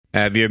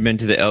Have you ever been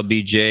to the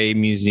LBJ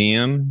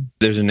museum?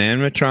 There's an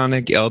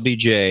animatronic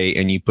LBJ,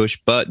 and you push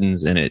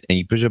buttons in it, and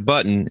you push a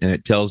button, and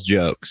it tells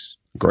jokes.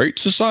 Great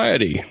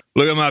society.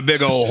 Look at my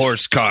big old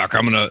horse cock.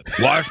 I'm going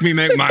to watch me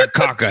make my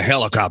cock a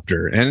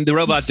helicopter. And the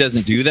robot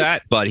doesn't do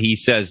that, but he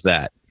says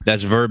that.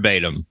 That's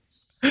verbatim.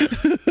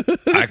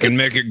 I can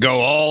make it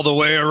go all the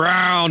way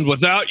around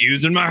without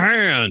using my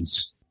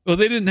hands. Well,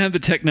 they didn't have the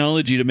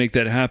technology to make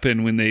that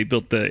happen when they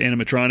built the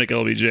animatronic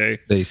LBJ.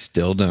 They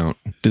still don't.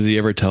 Does he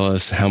ever tell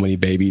us how many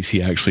babies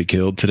he actually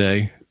killed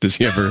today? Does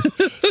he ever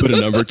put a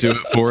number to it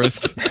for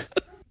us?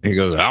 He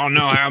goes, I don't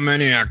know how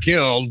many I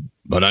killed,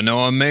 but I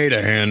know I made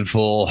a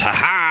handful. Ha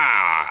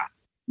ha!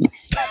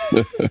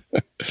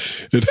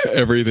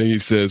 Everything he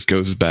says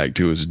goes back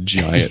to his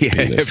giant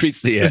penis.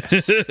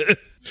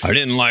 I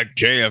didn't like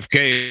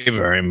JFK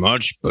very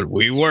much, but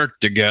we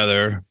worked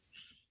together.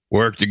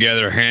 Worked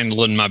together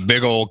handling my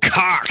big old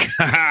cock.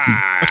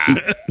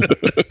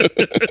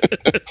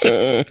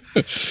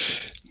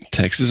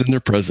 Texas and their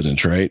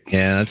presidents, right?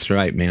 Yeah, that's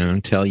right, man.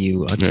 I'll tell you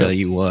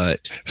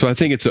what. So I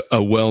think it's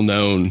a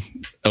well-known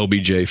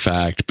LBJ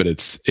fact, but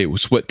it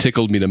was what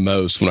tickled me the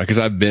most because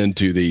I've been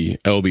to the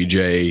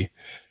LBJ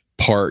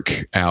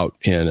park out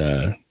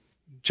in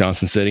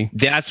Johnson City.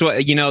 That's what,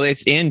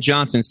 it's in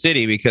Johnson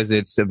City because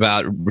it's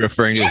about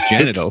referring to his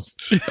genitals.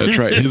 That's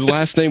right. His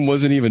last name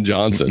wasn't even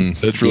Johnson.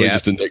 That's really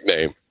just a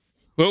nickname.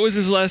 What was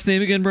his last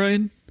name again,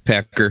 Brian?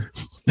 Pecker.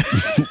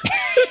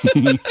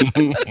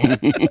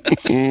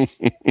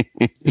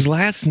 His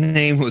last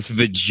name was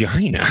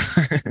Vagina.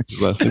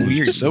 His last name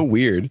was so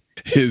weird.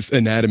 His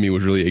anatomy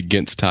was really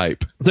against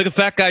type. It's like a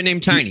fat guy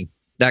named Tiny.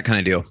 That kind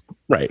of deal.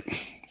 Right.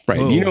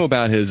 Whoa. You know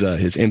about his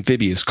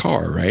amphibious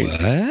car, right?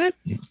 What?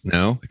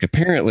 No. Like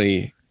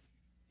apparently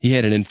he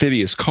had an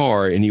amphibious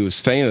car and he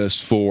was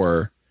famous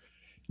for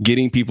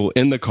getting people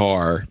in the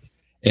car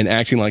and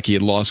acting like he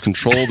had lost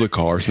control of the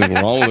car, something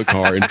wrong with the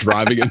car, and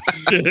driving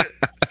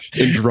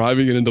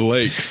it into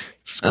lakes,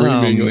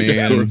 screaming. Oh,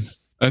 man.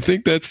 I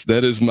think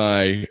that is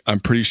I'm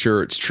pretty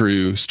sure it's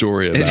true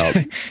story about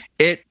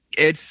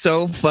It's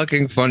so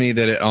fucking funny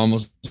that it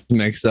almost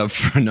makes up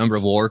for a number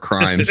of war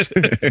crimes.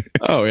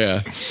 Oh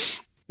yeah.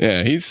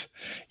 Yeah,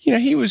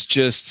 he was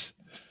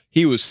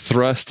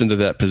thrust into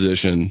that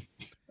position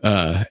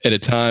at a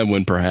time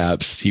when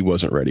perhaps he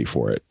wasn't ready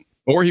for it,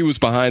 or he was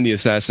behind the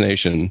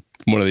assassination.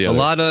 One of the other.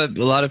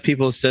 A lot of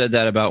people said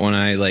that about when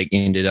I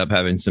ended up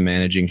having some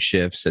managing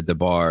shifts at the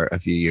bar a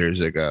few years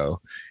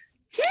ago,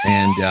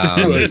 and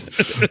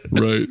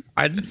right.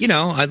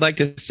 I'd like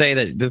to say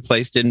that the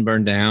place didn't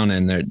burn down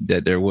and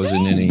that there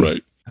wasn't any.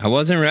 Right. I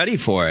wasn't ready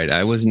for it.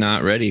 I was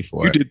not ready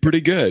for it. You did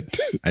pretty good.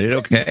 I did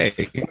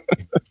okay.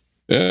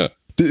 Yeah.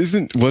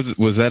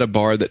 Was that a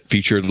bar that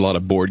featured a lot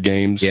of board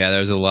games? Yeah,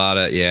 there's a lot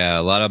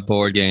of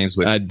board games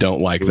with. I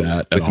don't like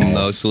that at with all.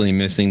 Mostly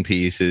missing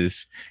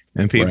pieces,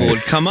 and people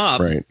would come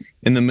up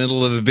in the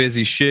middle of a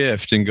busy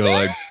shift and go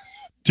like,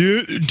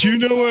 "Do you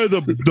know where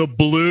the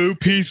blue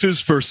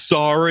pieces for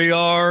sorry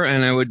are?"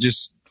 And I would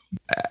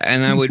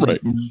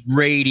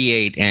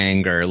radiate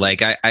anger.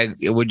 Like I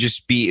would.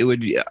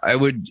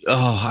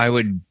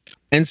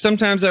 And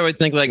sometimes I would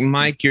think like,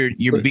 Mike,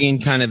 you're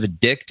being kind of a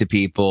dick to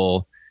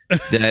people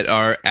that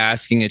are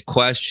asking a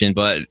question.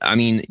 But I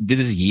mean, this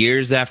is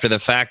years after the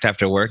fact,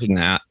 after working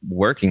there.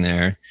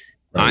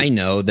 Right. I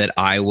know that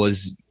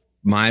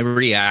my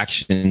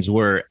reactions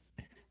were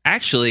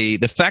actually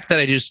the fact that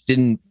I just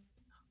didn't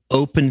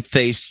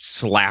open-faced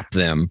slap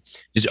them,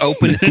 just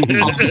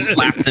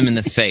slap them in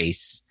the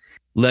face,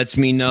 lets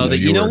me know that,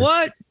 you know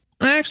what?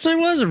 I actually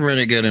was a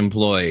really good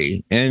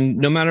employee. And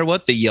no matter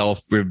what the Yelp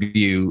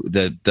review,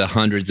 the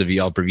hundreds of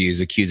Yelp reviews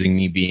accusing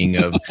me being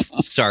of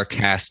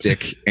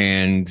sarcastic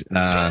and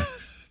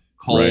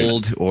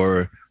cold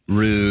or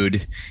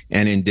rude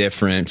and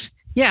indifferent.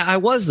 Yeah, I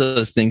was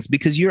those things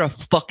because you're a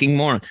fucking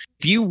moron.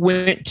 If you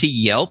went to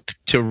Yelp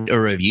to a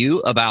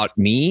review about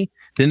me,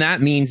 then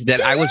that means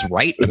that I was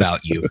right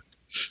about you.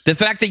 The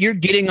fact that you're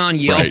getting on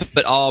Yelp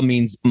at all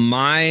means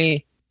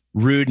my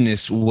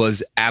rudeness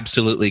was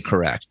absolutely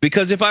correct.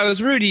 Because if I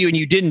was rude to you and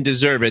you didn't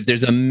deserve it,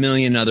 there's a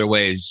million other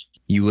ways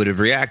you would have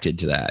reacted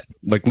to that.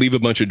 Like leave a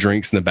bunch of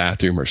drinks in the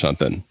bathroom or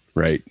something,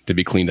 right? To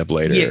be cleaned up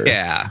later.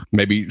 Yeah.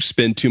 Maybe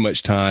spend too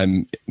much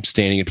time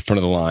standing at the front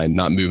of the line,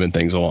 not moving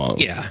things along.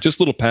 Yeah. Just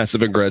a little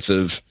passive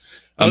aggressive.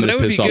 I'm going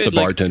to piss off the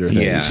bartender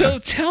thing. Yeah. So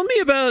tell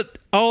me about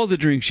all the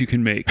drinks you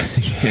can make.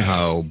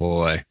 Oh,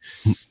 boy.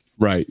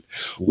 Right.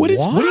 What do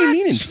you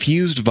mean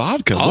infused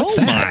vodka? What's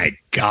that? My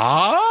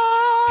God.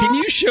 Can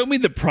you show me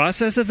the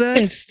process of that? I've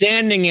been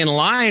standing in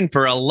line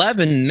for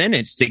 11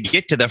 minutes to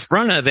get to the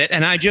front of it,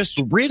 and I just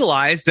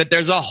realized that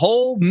there's a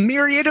whole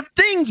myriad of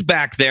things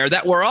back there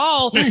that were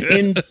all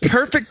in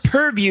perfect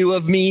purview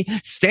of me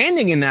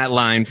standing in that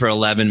line for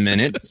 11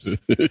 minutes.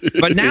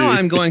 But now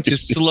I'm going to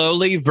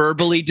slowly,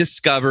 verbally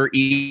discover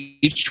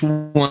each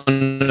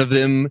one of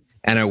them,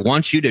 and I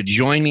want you to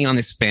join me on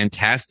this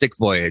fantastic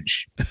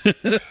voyage.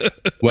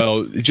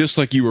 Well, just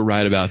like you were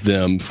right about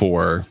them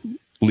for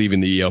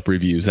leaving the Yelp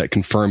reviews, that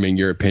confirming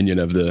your opinion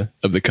of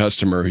the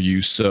customer who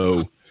you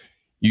so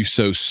you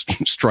so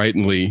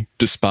stridently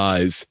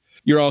despise.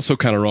 You're also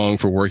kind of wrong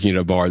for working at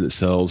a bar that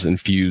sells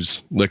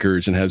infused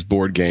liquors and has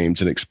board games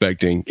and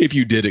expecting, if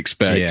you did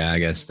expect, I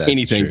guess that's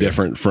anything true.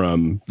 different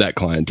from that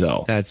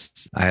clientele. I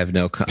have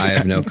no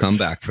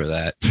comeback for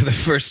that. For the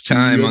first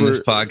time on this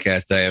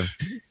podcast,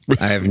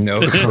 I have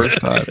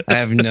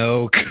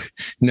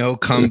no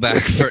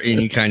comeback for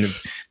any kind of.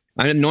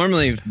 I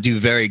normally do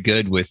very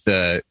good with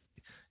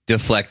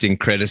deflecting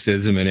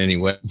criticism in any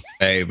way,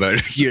 but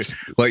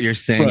what you're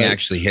saying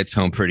actually hits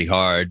home pretty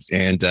hard.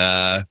 And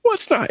well,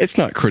 it's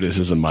not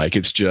criticism, Mike.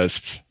 It's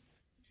just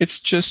if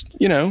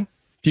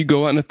you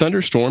go out in a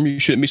thunderstorm, you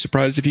shouldn't be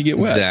surprised if you get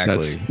wet.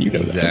 Exactly.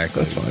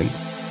 Exactly. That's fine.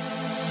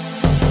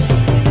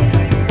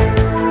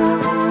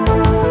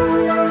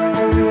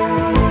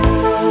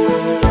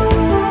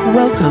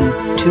 Welcome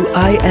to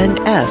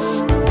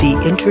INS, the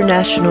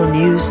International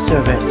News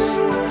Service,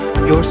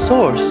 your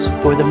source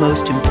for the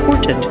most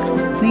important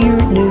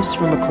weird news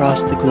from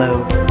across the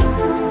globe.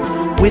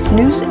 With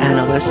news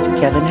analyst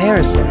Kevin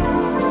Harrison,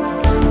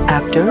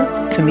 actor,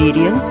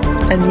 comedian,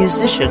 and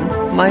musician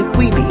Mike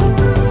Wiebe,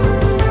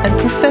 and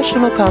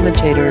professional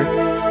commentator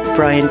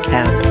Brian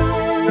Camp.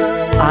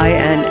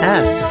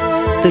 INS,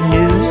 the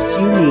news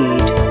you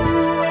need.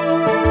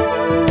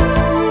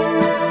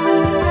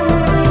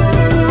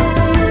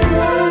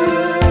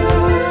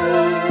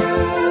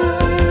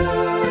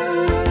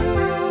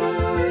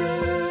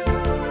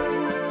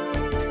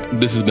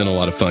 This has been a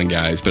lot of fun,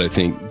 guys, but I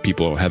think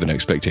people have an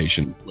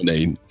expectation when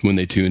they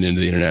tune into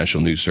the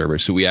International News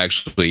Service. So we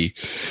actually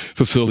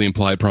fulfill the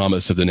implied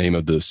promise of the name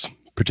of this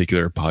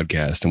particular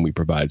podcast, and we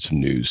provide some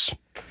news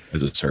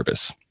as a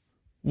service.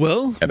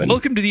 Well, Kevin.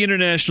 Welcome to the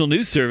International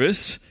News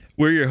Service.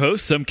 We're your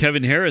hosts. I'm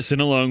Kevin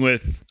Harrison, along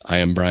with... I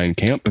am Brian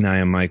Camp. And I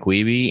am Mike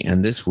Wiebe.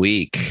 And this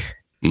week,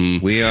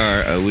 we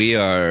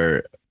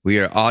are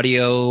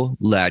audio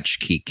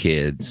latchkey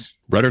kids.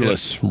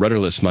 Rudderless,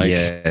 Mike.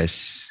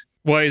 Yes.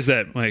 Why is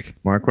that, Mike?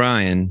 Mark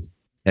Ryan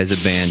has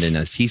abandoned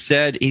us. He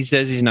says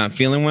he's not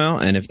feeling well,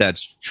 and if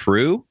that's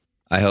true,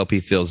 I hope he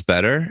feels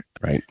better.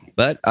 Right.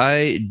 But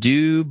I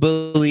do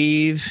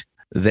believe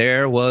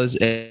there was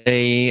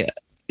a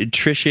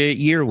Trisha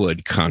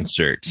Yearwood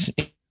concert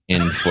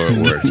in Fort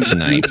Worth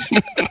tonight.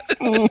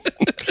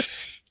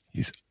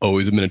 He's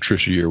always been a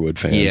Trisha Yearwood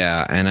fan.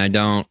 Yeah, and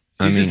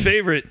He's his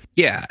favorite.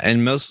 Yeah,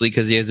 and mostly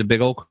because he has a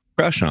big old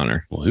crush on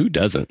her. Well, who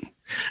doesn't?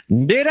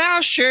 Did I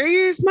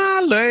shave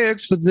my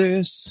legs for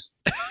this?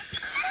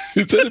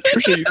 Is that a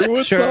Trisha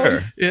Yearwood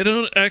song? I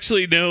don't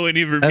actually know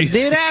any of her music.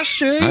 Did I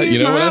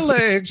shave my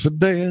legs for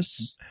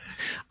this?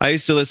 I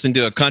used to listen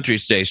to a country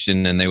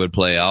station, and they would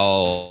play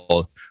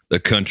all the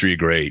country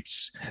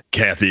greats.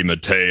 Kathy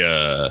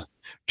Mattea,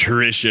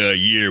 Trisha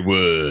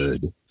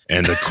Yearwood,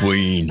 and the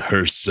queen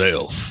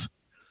herself.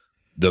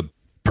 The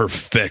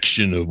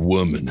perfection of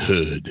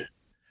womanhood,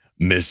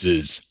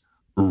 Mrs.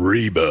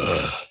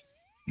 Reba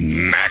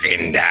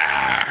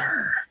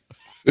McEntire.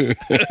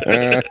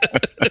 Reba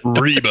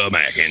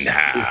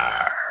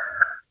McEntire.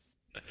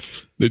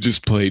 They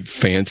just played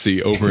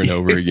Fancy over and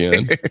over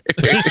again.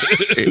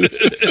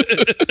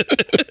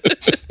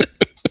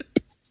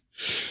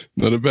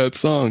 Not a bad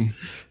song.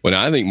 Well,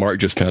 I think Mark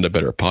just found a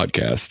better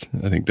podcast.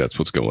 I think that's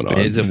what's going on.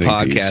 It's a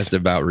podcast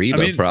about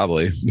Reba,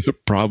 probably.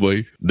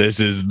 Probably.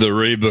 This is the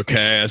Reba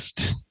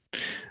cast.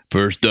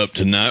 First up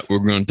tonight, we're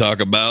going to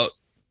talk about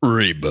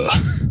Reba.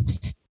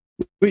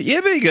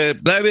 Yeah,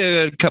 that'd be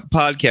a good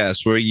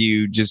podcast where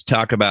you just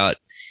talk about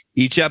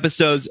each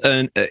episode.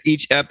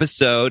 Each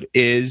episode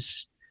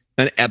is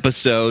an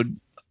episode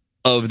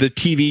of the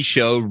TV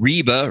show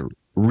Reba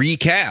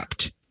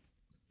Recapped.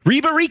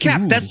 Reba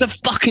Recap. Ooh. That's the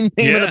fucking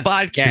name of the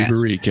podcast.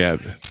 Reba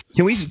Recap.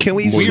 Can we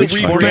We're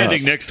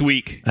reformatting next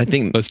week. I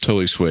think let's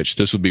totally switch.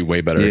 This would be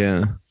way better.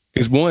 Yeah.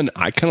 Because one,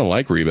 I kind of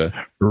like Reba.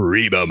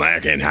 Reba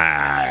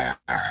McEntire.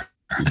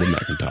 Reba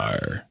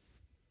McEntire.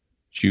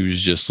 She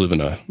was just living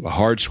a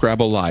hard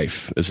scrabble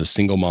life as a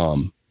single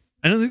mom.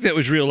 I don't think that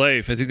was real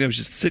life. I think that was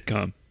just a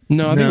sitcom.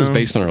 No, I think it was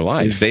based on her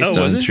life. It's based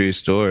on a true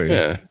story.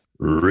 Yeah.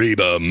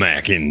 Reba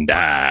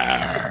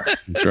McEntire.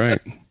 That's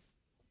right.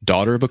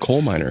 Daughter of a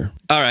coal miner.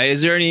 All right.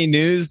 Is there any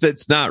news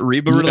that's not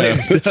Reba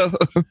related?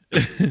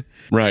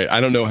 Right. I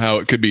don't know how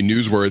it could be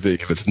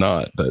newsworthy if it's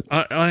not. But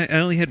I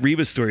only had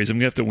Reba stories. I'm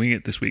going to have to wing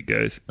it this week,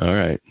 guys. All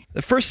right.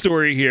 The first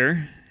story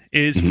here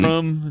is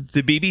from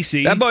the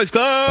BBC. That Boys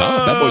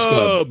Club. That Boys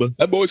Club.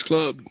 That Boys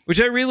Club. Which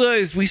I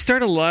realized we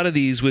start a lot of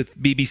these with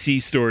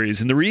BBC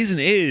stories. And the reason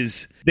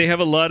is they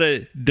have a lot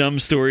of dumb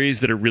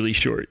stories that are really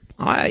short.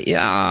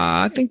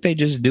 I think they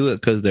just do it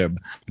because they're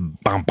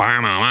bad.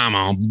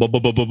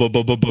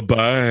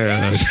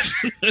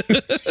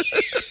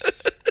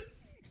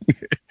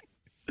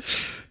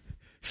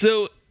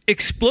 So,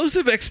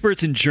 explosive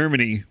experts in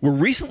Germany were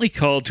recently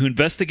called to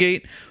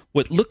investigate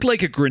what looked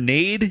like a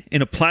grenade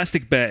in a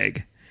plastic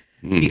bag.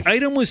 The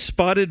item was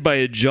spotted by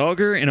a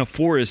jogger in a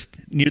forest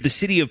near the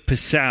city of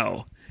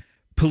Passau.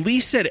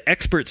 Police said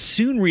experts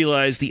soon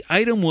realized the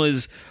item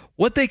was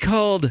what they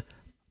called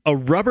a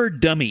rubber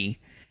dummy,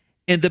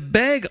 and the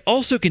bag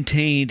also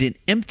contained an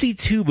empty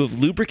tube of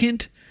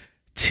lubricant,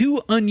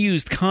 2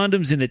 unused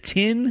condoms in a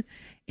tin,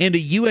 and a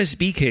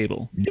USB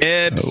cable.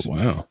 Dibs. Oh,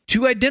 wow.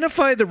 To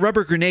identify the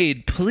rubber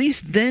grenade,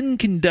 police then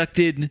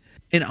conducted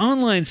an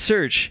online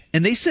search,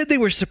 and they said they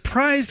were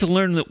surprised to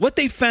learn that what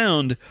they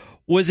found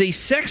was a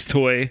sex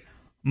toy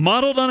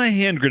modeled on a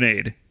hand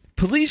grenade.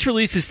 Police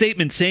released a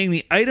statement saying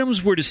the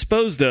items were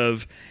disposed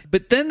of,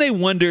 but then they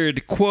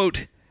wondered,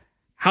 quote,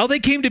 how they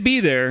came to be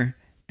there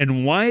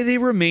and why they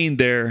remained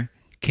there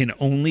can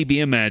only be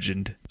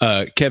imagined.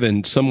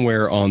 Kevin,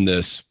 somewhere on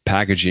this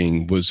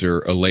packaging, was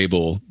there a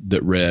label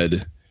that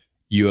read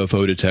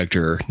UFO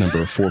detector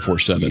number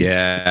 447?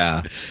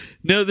 Yeah.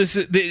 No,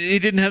 it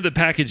didn't have the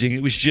packaging.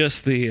 It was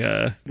just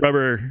the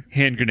rubber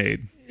hand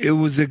grenade. It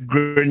was a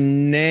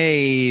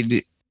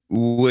grenade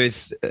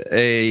with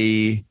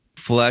a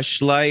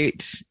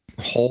fleshlight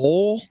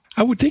hole.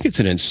 I would think it's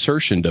an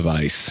insertion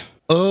device.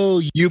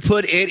 Oh, you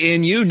put it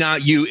in you,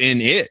 not you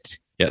in it.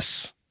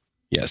 Yes.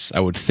 Yes, I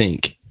would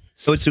think.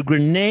 So it's a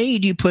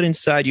grenade you put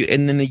inside you,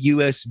 and then the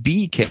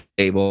USB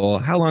cable.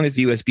 How long is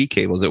the USB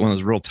cable? Is it one of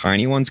those real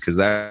tiny ones? Because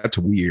that's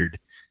weird.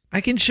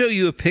 I can show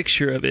you a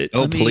picture of it.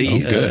 Oh,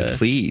 please. good.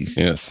 Please.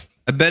 Yes.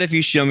 I bet if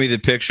you show me the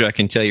picture, I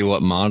can tell you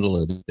what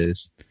model it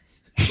is.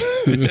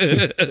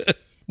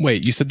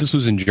 Wait, you said this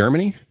was in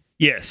Germany?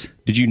 Yes.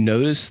 Did you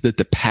notice that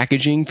the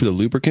packaging for the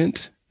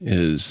lubricant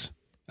is,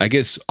 I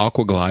guess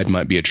Aquaglide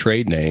might be a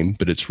trade name,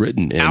 but it's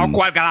written in...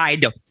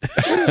 Aquaglide.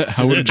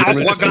 How would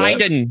Germans say that?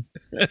 Aquagliden.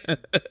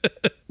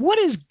 What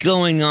is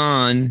going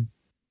on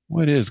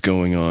What is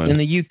going on? in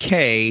the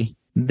UK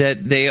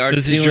that they are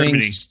This is doing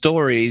Germany.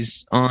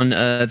 stories on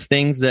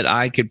things that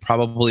I could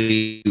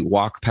probably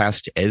walk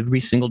past every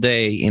single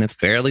day in a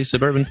fairly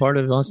suburban part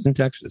of Austin,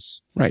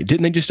 Texas? Right.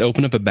 Didn't they just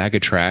open up a bag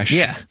of trash?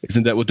 Yeah.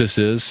 Isn't that what this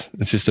is?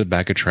 It's just a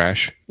bag of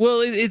trash.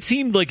 Well, it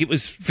seemed like it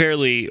was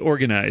fairly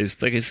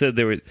organized. Like I said,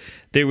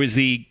 there was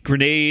the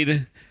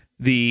grenade,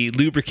 the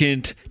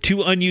lubricant,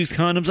 2 unused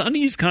condoms.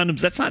 Unused condoms,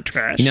 that's not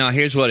trash.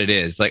 Here's what it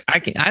is. Like,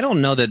 I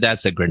don't know that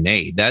that's a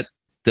grenade. That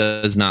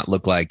does not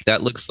look like,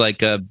 that looks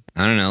like it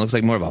looks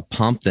like more of a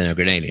pump than a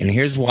grenade. And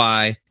here's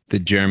why the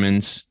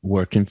Germans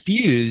were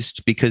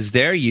confused, because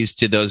they're used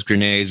to those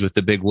grenades with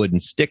the big wooden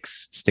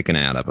sticks sticking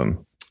out of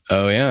them.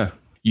 Oh, yeah.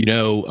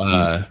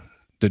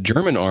 The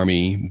German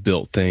army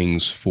built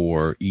things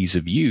for ease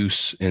of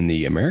use, and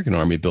the American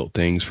army built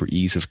things for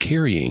ease of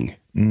carrying.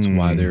 That's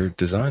why they're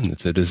designed.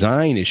 It's a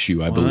design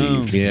issue, I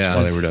believe. Yeah. That's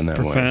why they were done that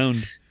way.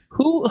 Profound.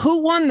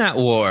 Who won that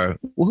war?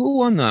 Who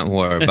won that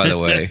war, by the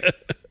way?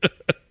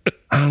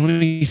 Let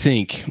me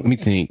think.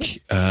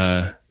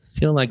 I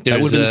feel like there's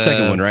That would have been the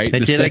second one, right?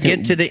 Did I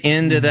get to the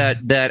end of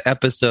that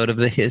episode of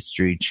the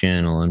History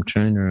Channel? I'm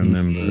trying to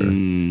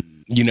remember.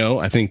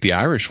 I think the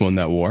Irish won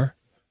that war.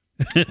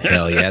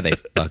 Hell yeah, they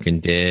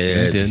fucking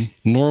did. They did.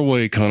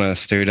 Norway kind of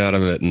stayed out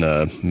of it in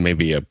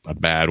maybe a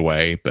bad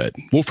way, but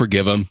we'll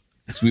forgive them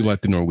because we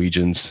like the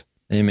Norwegians.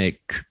 They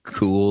make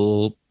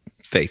cool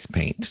face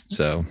paint,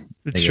 so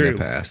It's they true. get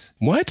a pass.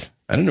 What?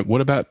 I don't know. What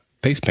about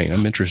face paint?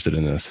 I'm interested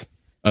in this.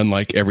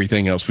 Unlike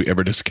everything else we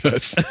ever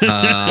discuss.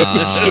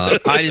 I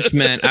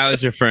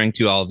was referring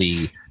to all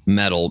the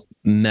metal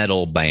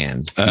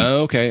bands.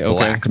 Okay.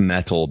 Black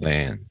metal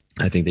bands.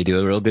 I think they do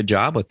a real good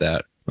job with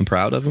that. I'm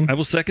proud of them. I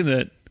will second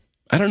that.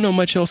 I don't know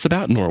much else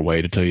about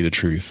Norway, to tell you the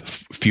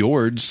truth.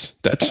 Fjords,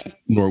 that's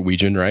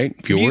Norwegian, right?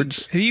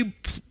 Fjords. Have you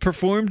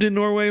performed in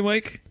Norway,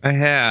 Mike? I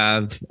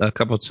have a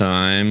couple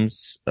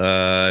times.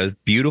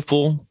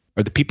 Beautiful.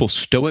 Are the people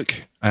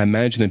stoic? I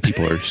imagine that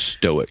people are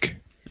stoic.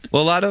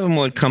 Well, a lot of them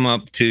would come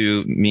up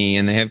to me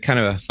and they have kind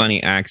of a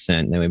funny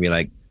accent. They would be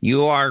like,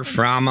 "You are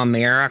from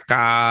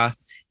America.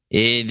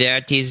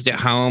 That is the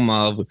home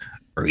of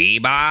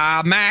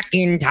Reba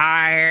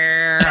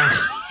McEntire."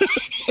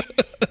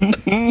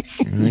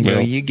 I go,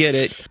 you get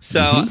it.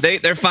 So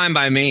they're fine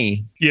by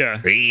me. Yeah.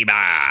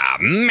 Reba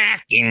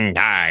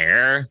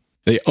McEntire.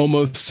 They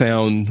almost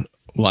sound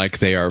like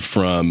they are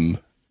from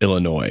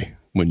Illinois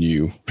when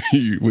you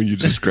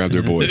describe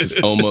their voice.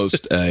 It's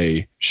almost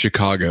a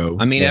Chicago.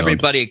 I mean, sound.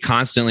 everybody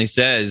constantly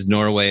says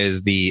Norway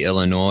is the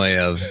Illinois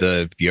of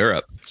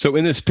Europe. So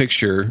in this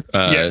picture,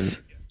 Yes.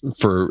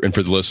 for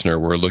the listener,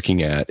 we're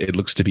looking at, it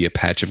looks to be a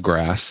patch of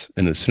grass.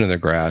 In the center of the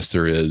grass,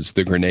 there is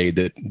the grenade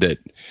that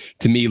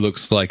to me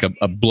looks like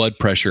a blood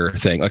pressure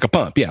thing, like a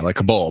pump. Yeah, like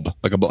a bulb,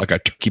 like a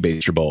turkey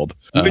baster bulb.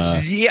 Which,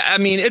 yeah, I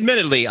mean,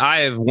 admittedly,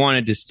 I have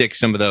wanted to stick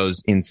some of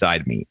those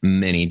inside me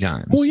many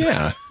times. Well,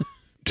 yeah.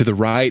 To the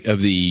right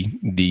of the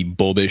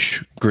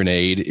bulbish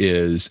grenade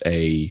is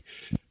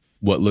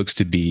what looks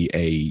to be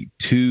a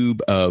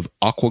tube of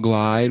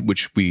Aquaglide,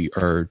 which we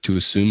are to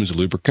assume is a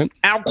lubricant.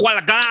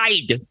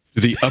 Aquaglide.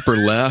 The upper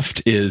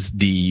left is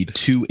the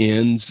 2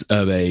 ends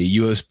of a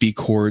USB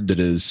cord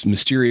that is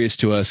mysterious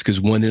to us because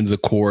one end of the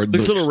cord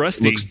Looks a little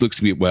rusty. Looks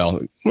to be, well,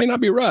 it may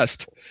not be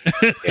rust.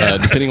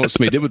 Depending on what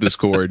somebody did with this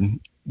cord.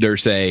 The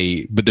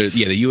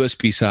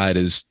USB side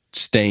is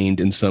stained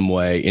in some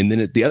way, and then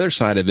at the other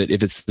side of it,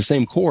 if it's the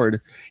same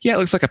cord, it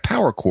looks like a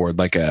power cord,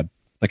 like an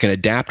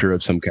adapter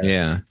of some kind.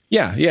 Yeah.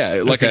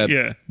 Like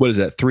Yeah. what is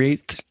that,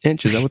 3/8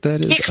 inch? Is that what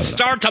that is?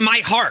 Kickstart to my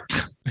heart.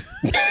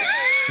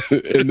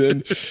 And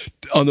then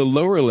on the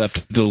lower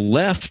left, the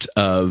left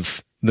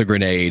of the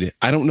grenade,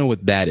 I don't know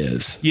what that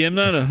is. Yeah, I'm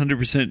not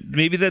 100%.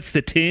 Maybe that's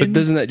the tin. But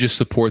doesn't that just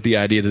support the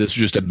idea that this is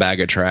just a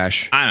bag of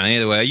trash? I don't know.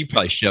 Either way, you'd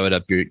probably shove it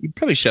up your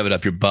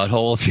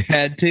butthole if you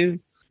had to.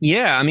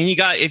 Yeah, I mean,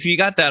 if you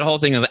got that whole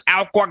thing of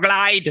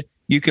Aquaglide,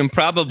 you can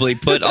probably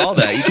put all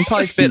that. You can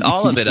probably fit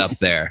all of it up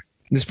there.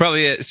 It's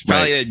probably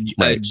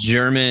a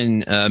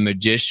German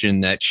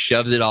magician that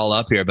shoves it all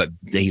up here, but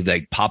he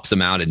like pops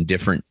them out in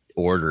different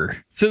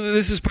order. So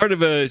this is part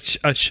of a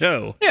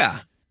show.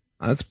 Yeah.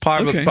 That's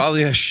part of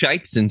probably a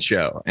Scheitzen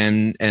show.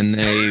 And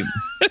they,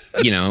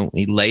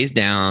 he lays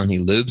down, he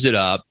lubes it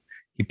up,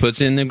 he puts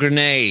in the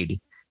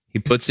grenade, he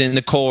puts in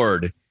the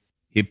cord,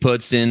 he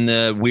puts in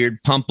the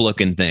weird pump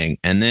looking thing.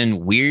 And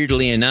then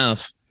weirdly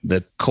enough,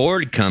 the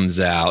cord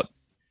comes out,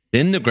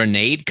 then the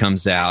grenade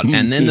comes out,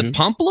 and then the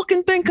pump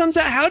looking thing comes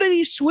out. How did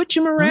he switch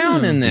him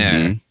around in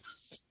there?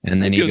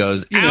 And then he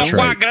goes,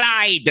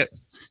 Aquaglide.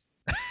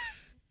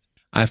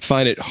 I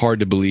find it hard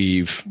to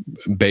believe,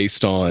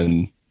 based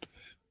on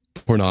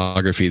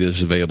pornography that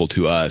is available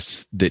to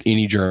us, that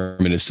any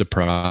German is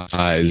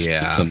surprised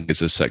that something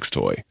is a sex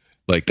toy.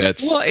 Like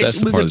that's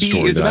the part of the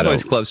story. It's a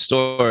Boys Club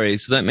story,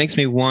 so that makes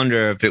me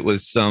wonder if it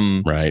was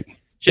some They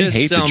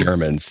hate the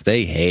Germans.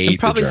 They hate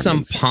probably the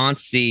Germans. some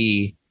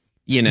poncy,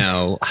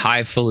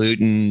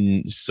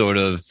 highfalutin sort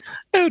of,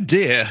 oh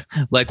dear,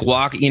 like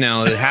walk,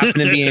 it happened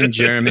to be in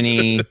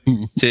Germany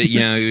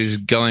he was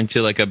going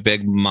to like a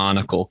big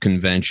monocle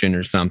convention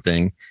or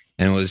something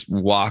and was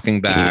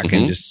walking back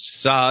and just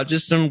saw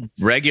just some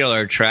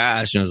regular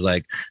trash and was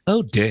like,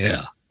 oh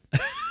dear,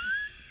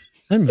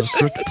 I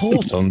must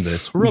report on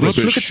this rubbish.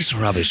 Look at this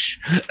rubbish.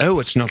 Oh,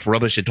 it's not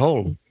rubbish at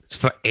all. It's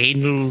for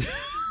anal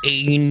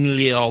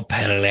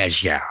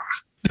pleasure.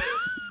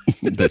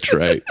 That's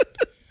right.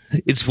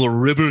 It's for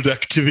ribald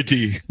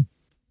activity.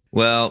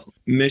 Well,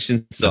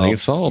 mission solved. I think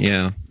it's solved.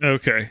 Yeah.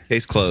 Okay.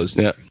 Case closed.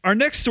 Yeah. Our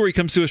next story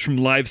comes to us from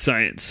Live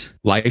Science.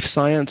 Life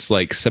science,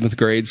 like 7th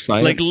grade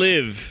science? Like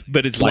live,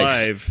 but it's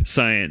live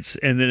science.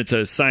 And then it's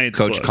a science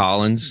Coach book.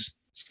 Collins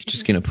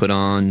just going to put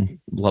on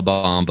La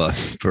Bamba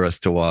for us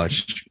to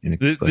watch.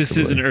 This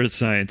isn't earth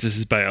science. This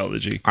is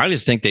biology. I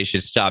just think they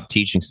should stop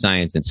teaching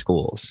science in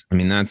schools. I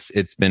mean,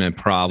 it's been a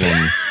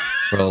problem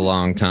for a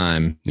long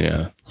time.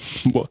 Yeah.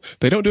 Well,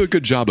 they don't do a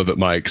good job of it,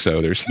 Mike.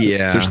 So there's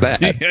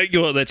that.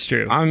 Well, that's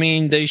true. I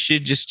mean, they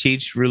should just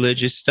teach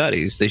religious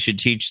studies. They should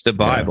teach the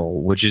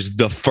Bible, which is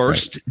the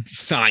first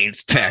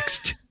science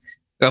text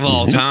of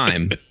all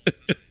time.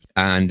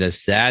 And the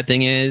sad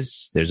thing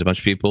is, there's a bunch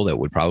of people that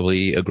would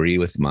probably agree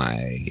with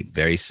my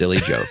very silly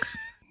joke.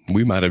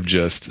 We might have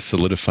just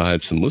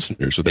solidified some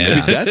listeners with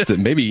it.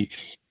 Maybe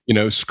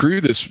screw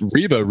this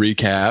Wiebe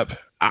recap.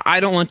 I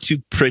don't want to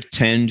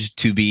pretend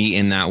to be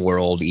in that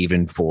world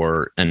even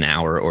for an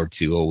hour or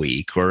two a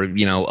week, or,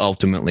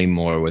 ultimately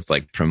more with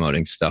like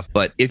promoting stuff.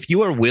 But if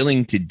you are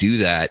willing to do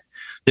that,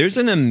 there's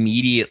an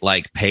immediate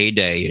like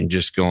payday in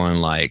just going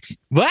like,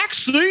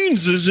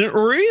 vaccines isn't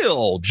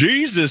real.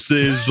 Jesus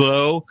is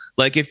though.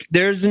 Like if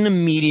there's an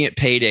immediate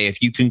payday,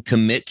 if you can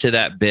commit to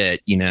that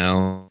bit,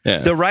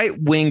 the right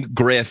wing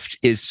grift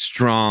is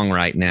strong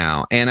right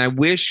now. And I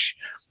wish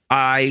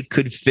I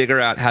could figure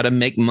out how to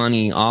make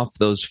money off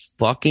those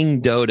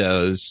fucking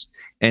dodos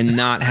and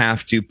not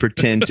have to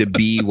pretend to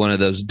be one of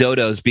those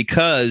dodos,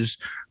 because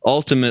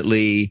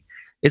ultimately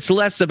it's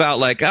less about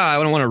like,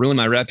 I don't want to ruin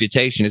my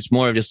reputation. It's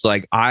more of just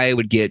like, I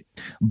would get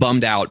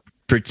bummed out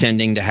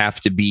pretending to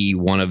have to be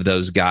one of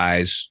those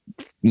guys,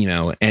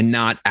 and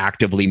not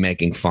actively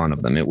making fun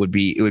of them. It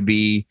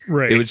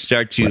would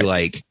start to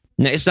like,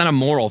 it's not a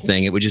moral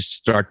thing. It would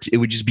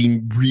just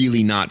be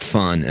really not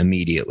fun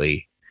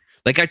immediately.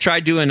 Like I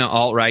tried doing an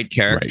alt-right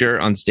character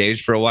on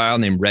stage for a while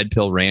named Red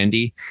Pill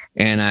Randy.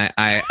 And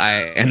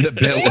and the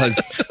bit was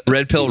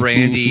Red Pill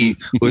Randy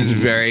was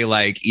very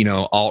like,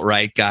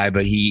 alt-right guy,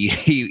 but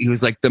he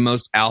was like the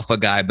most alpha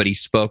guy, but he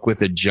spoke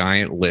with a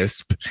giant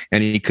lisp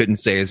and he couldn't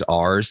say his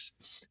R's.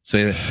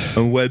 So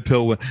Red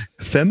Pill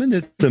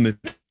feminism is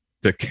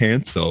the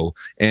cancel,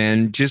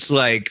 and just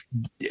like,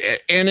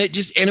 and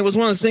it was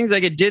one of those things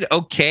like it did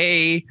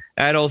okay,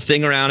 that whole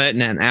thing around it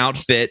and an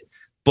outfit.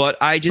 But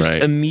I just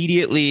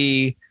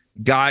immediately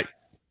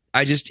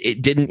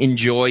didn't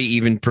enjoy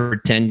even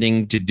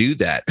pretending to do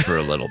that for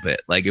a little bit.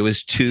 Like it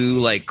was too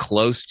like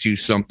close to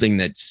something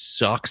that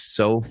sucks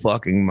so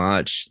fucking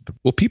much.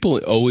 Well, people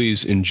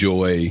always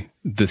enjoy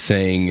the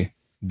thing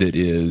that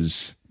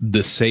is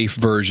the safe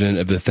version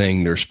of the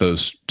thing they're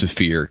supposed to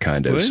fear,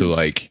 kind of. What? So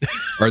like,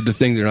 or the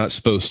thing they're not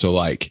supposed to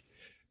like.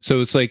 So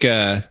it's like,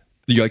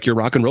 your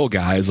rock and roll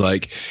guys,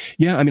 like,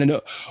 yeah, I mean, I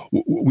know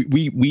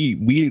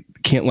we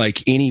can't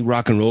like any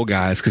rock and roll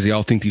guys because they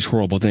all think these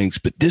horrible things,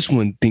 but this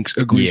one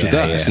agrees with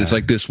us. Yeah. And it's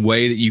like this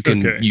way that you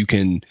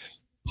can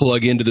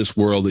plug into this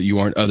world that you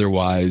aren't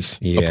otherwise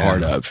a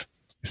part of.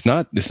 It's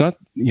not,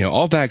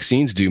 all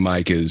vaccines do,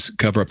 Mike, is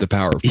cover up the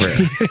power of prayer.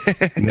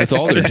 And that's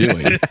all they're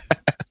doing.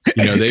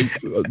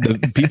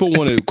 The people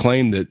want to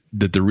claim that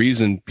the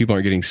reason people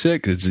aren't getting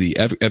sick is the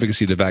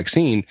efficacy of the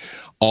vaccine.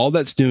 All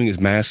that's doing is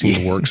masking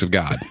the works of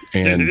God.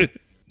 And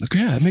Like,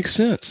 yeah, that makes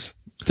sense.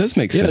 It does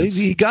make Yeah, sense.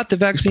 he got the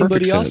vaccine,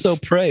 but he also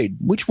prayed.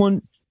 Which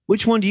one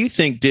do you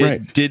think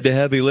did the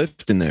heavy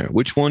lift in there?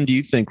 Which one do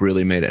you think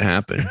really made it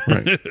happen?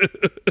 Right.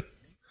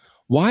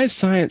 Why is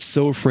science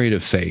so afraid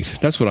of faith?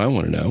 That's what I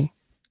want to know.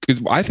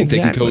 Because I think they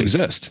can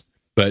coexist.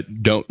 But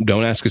don't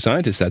ask a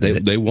scientist that.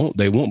 They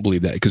won't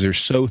believe that because they're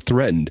so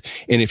threatened.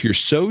 And if you're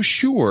so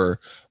sure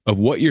of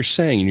what you're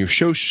saying and you're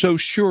so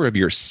sure of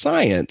your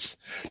science,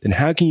 then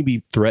how can you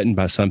be threatened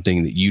by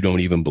something that you don't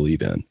even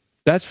believe in?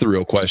 That's the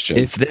real question.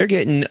 If they're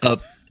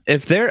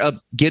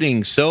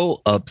getting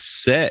so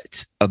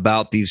upset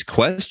about these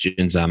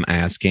questions I'm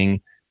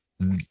asking,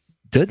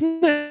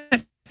 doesn't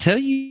that tell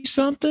you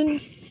something?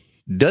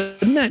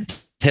 Doesn't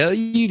that tell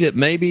you that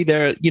maybe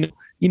they're,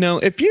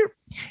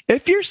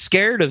 if you're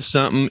scared of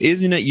something,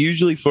 isn't it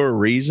usually for a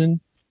reason?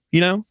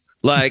 I'm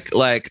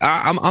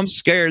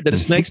scared that a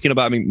snake's going to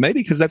bite me,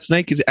 maybe because that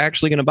snake is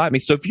actually going to bite me.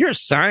 So if you're a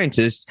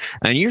scientist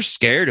and you're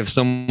scared of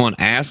someone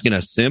asking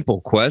a simple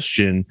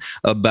question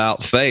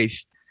about faith,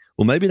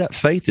 well, maybe that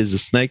faith is a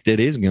snake that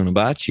is going to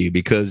bite you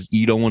because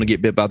you don't want to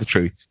get bit by the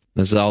truth.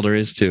 That's all there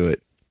is to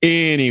it.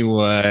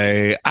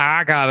 Anyway,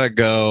 I gotta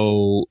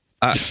go.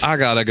 I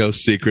gotta go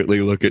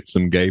secretly look at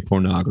some gay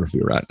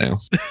pornography right now.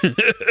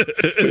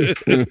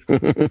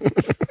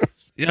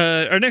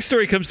 Our next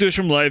story comes to us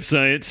from Live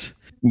Science.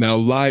 Now,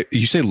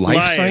 you say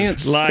life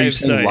science? Live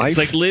science. Life? It's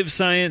like live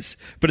science,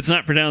 but it's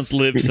not pronounced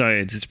live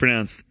science. It's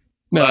pronounced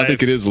No, live. I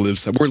think it is live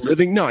science. We're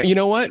living. No, you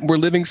know what? We're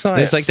living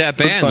science. It's like that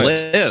band,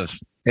 Live.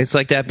 It's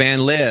like that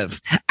band,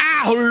 Live.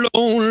 I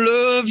alone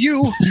love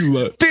you.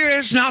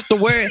 Fear's not the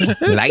way.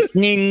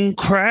 Lightning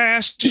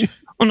crashed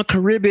on the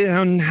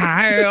Caribbean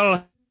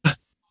Isle.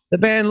 The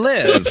band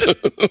Live.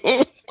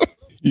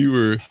 You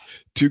were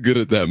too good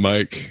at that,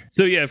 Mike.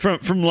 So yeah,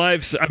 from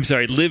Live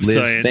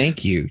Science.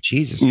 Thank you,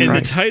 Jesus And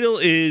Christ. the title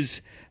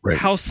is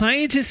How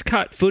Scientists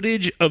Caught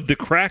Footage of the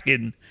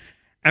Kraken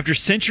After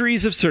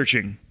Centuries of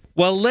Searching.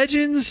 While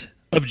legends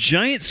of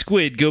giant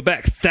squid go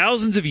back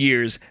thousands of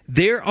years,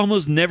 they're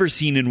almost never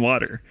seen in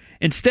water.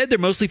 Instead, they're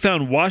mostly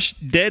found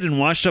dead and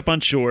washed up on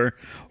shore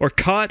or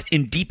caught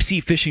in deep-sea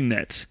fishing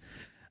nets.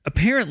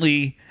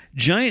 Apparently,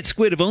 giant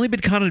squid have only been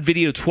caught on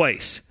video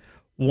twice.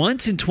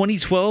 Once in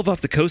 2012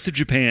 off the coast of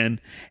Japan,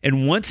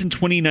 and once in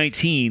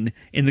 2019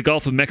 in the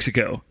Gulf of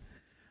Mexico.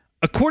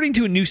 According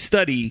to a new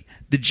study,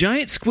 the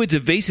giant squid's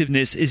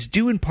evasiveness is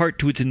due in part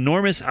to its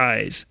enormous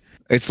eyes.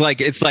 It's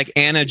like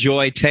Anna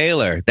Joy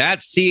Taylor. I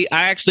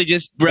actually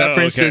just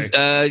referenced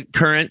a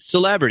current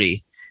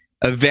celebrity,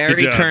 a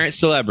very current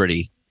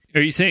celebrity.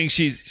 Are you saying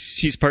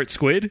she's part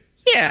squid?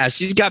 Yeah,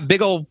 she's got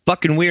big old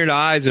fucking weird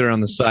eyes that are on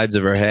the sides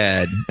of her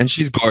head, and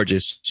she's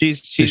gorgeous.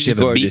 She's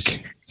gorgeous.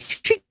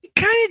 She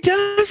kind of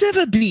does have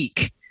a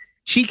beak.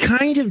 She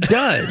kind of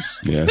does.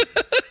 Yeah.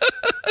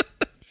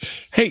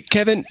 Hey,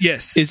 Kevin.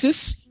 Yes. Is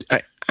this?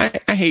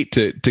 I hate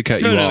to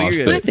cut you off,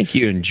 but I think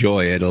you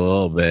enjoy it a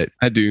little bit.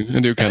 I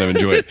do kind of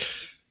enjoy it.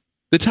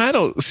 The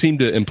title seemed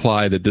to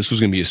imply that this was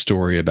going to be a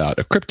story about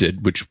a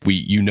cryptid, which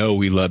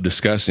we love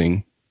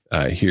discussing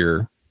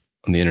here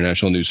on the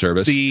International News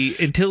Service.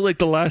 Until like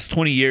the last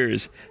 20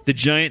 years, the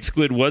giant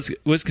squid was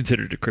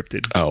considered a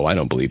cryptid. Oh, I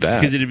don't believe that.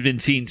 Because it had been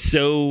seen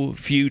so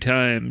few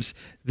times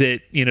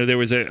that, there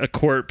was a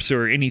corpse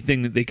or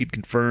anything that they could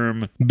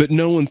confirm. But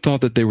no one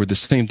thought that they were the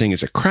same thing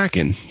as a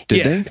kraken,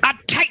 did they? A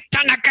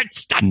titan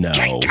against a No.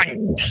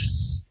 titan.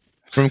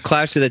 From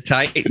Clash of the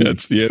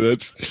Titans.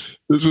 That's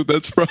what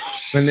that's from.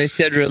 When they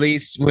said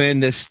release, when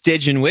the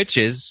Stygian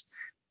witches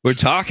were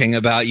talking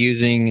about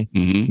using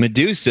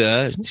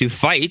Medusa to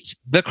fight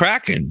the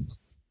Kraken.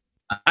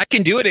 I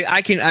can do it.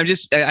 I don't know. I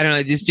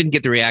just didn't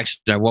get the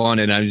reaction I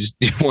wanted. I'm just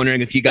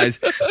wondering if you guys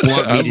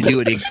want me to do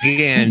it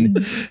again.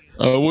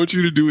 I want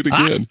you to do it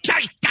again.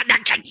 Titan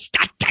against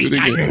a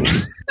titan.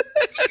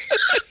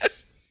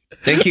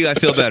 Thank you. I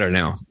feel better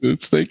now.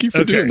 Thank you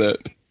for doing that.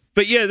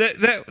 But yeah,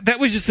 that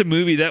was just a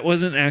movie. That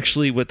wasn't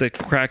actually what the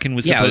Kraken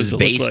was supposed to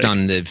look like. Yeah, it was based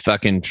on the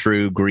fucking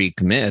true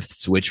Greek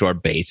myths, which are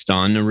based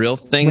on the real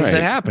things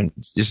that happened.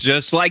 It's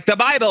just like the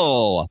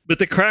Bible. But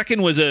the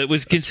Kraken was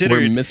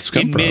considered in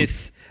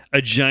myth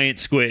a giant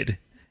squid,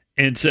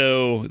 and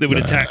so they would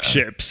attack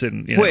ships.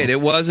 And wait, it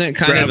wasn't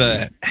kind of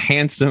a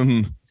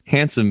handsome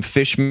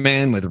fish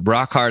man with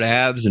rock hard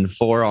abs and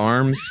 4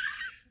 arms.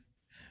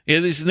 Yeah,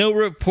 there's no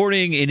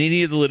reporting in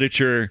any of the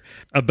literature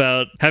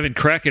about having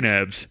Kraken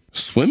abs.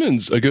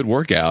 Swimming's a good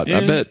workout,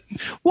 I bet.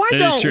 Why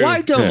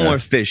don't more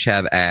fish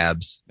have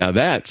abs? Now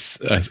that's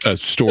a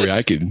story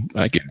I could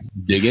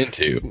dig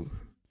into.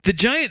 The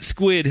giant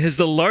squid has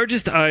the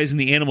largest eyes in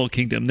the animal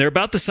kingdom. They're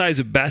about the size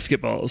of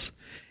basketballs.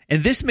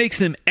 And this makes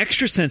them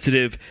extra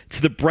sensitive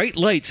to the bright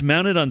lights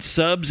mounted on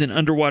subs and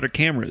underwater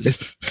cameras.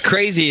 It's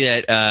crazy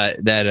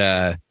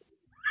that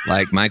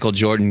like Michael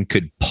Jordan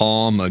could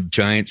palm a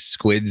giant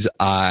squid's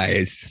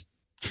eyes.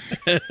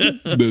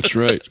 That's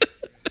right.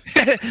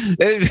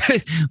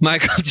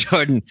 Michael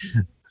Jordan,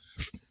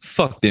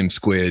 fuck them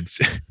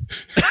squids.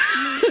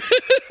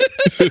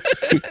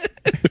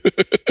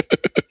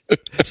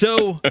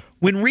 So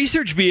when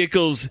research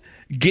vehicles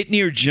get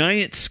near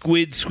giant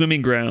squid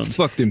swimming grounds,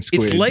 Fuck them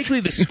squids. it's likely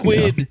the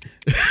squid.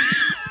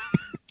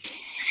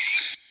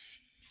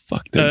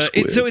 Fuck them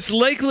squids. So it's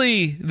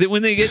likely that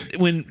when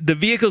the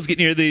vehicles get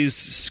near these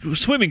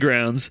swimming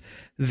grounds,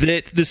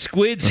 that the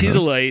squids see the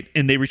light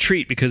and they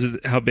retreat because of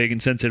how big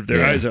and sensitive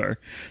their eyes are.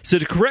 So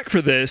to correct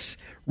for this,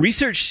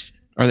 research.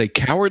 Are they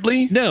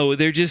cowardly? No,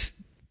 they're just,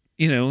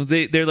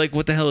 they're like,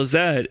 what the hell is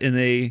that? And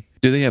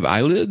Do they have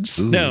eyelids?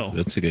 Ooh, no.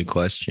 That's a good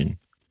question.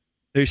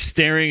 They're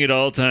staring at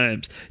all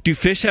times. Do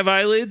fish have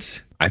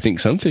eyelids? I think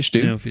some fish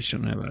do. No, fish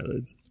don't have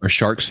eyelids. Are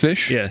sharks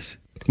fish? Yes.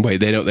 Wait,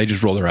 they don't. They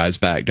just roll their eyes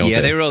back, don't they?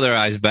 Yeah, they roll their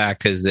eyes back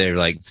because they're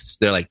like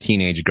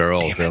teenage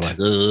girls. They're like,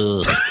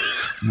 ugh,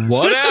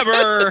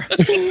 whatever,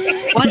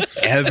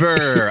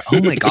 whatever. Oh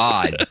my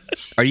god,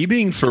 are you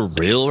being for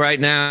real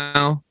right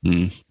now?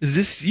 Is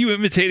this you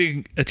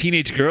imitating a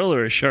teenage girl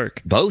or a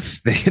shark?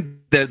 Both.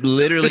 That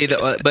literally,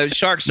 but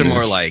sharks are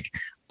more like,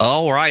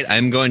 all right,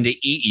 I'm going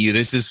to eat you.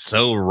 This is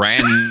so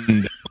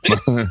random.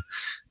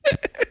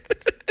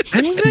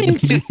 I'm going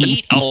to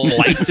eat a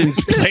license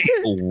plate.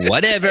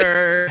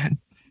 Whatever.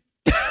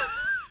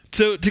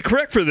 So to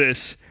correct for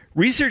this,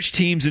 research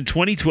teams in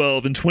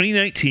 2012 and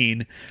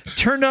 2019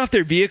 turned off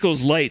their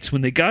vehicles' lights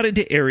when they got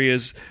into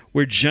areas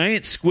where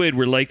giant squid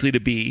were likely to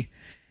be,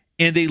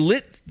 and they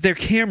lit their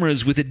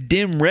cameras with a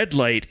dim red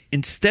light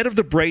instead of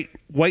the bright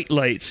white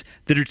lights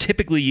that are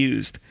typically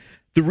used.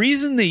 The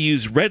reason they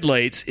use red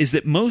lights is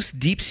that most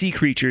deep-sea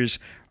creatures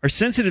are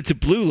sensitive to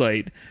blue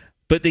light,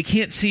 but they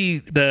can't see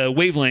the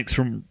wavelengths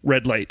from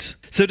red lights.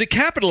 So to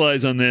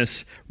capitalize on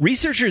this,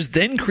 researchers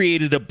then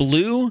created a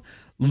blue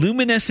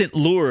luminescent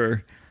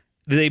lure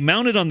that they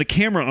mounted on the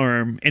camera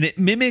arm, and it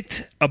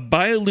mimicked a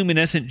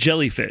bioluminescent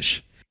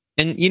jellyfish.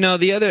 And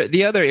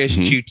the other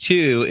issue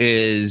too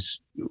is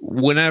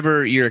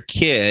whenever you're a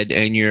kid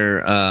and you're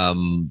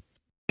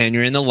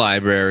in the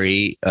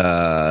library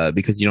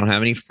because you don't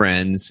have any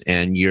friends,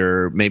 and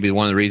maybe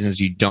one of the reasons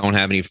you don't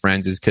have any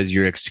friends is because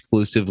you're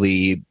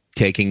exclusively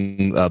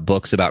taking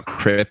books about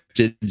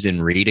cryptids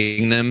and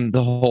reading them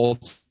the whole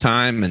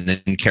time, and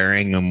then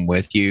carrying them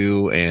with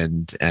you,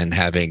 and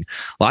having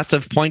lots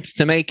of points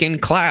to make in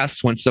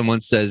class when someone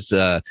says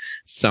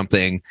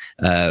something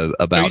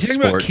about Are you talking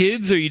sports. about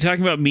kids, or are you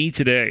talking about me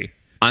today?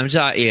 I'm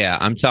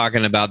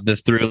talking about the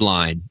through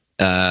line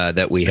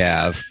that we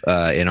have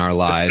in our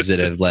lives that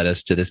have led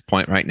us to this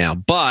point right now.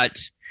 But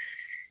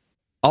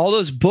all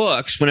those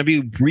books, whenever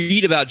you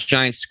read about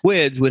giant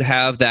squids, would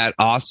have that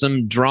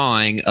awesome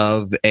drawing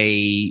of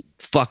a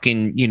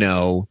fucking,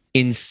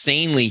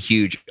 insanely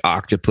huge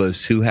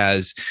octopus who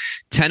has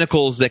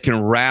tentacles that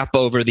can wrap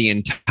over the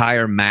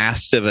entire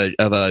mast of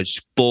a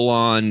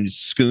full-on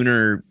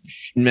schooner,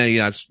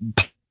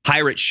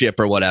 pirate ship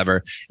or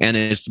whatever, and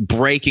it's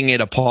breaking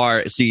it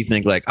apart. So you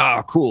think like,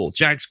 oh, cool,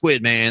 giant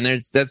squid, man.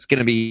 That's going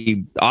to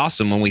be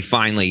awesome when we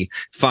finally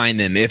find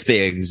them, if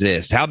they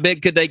exist. How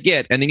big could they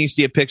get? And then you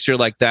see a picture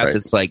like that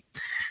that's like,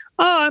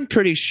 oh, I'm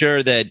pretty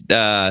sure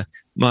that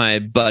my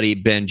buddy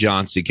Ben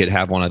Johnson could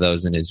have one of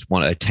those in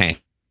a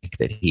tank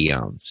that he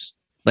owns.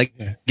 Like,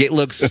 it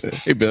looks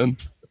Hey, Ben.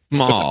 Yeah,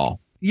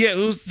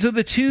 small. so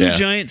the two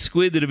giant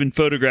squid that have been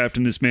photographed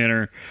in this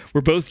manner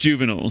were both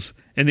juveniles,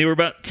 and they were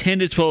about 10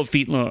 to 12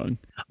 feet long.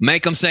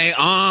 Make them say,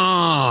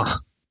 oh,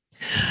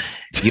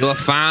 you're a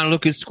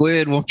fine-looking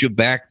squid. Won't you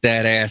back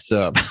that ass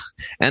up?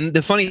 And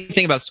the funny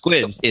thing about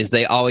squids is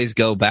they always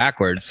go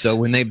backwards. So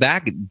when they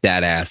back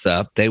that ass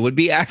up, they would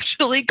be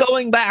actually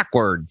going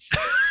backwards.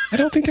 I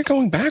don't think they're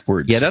going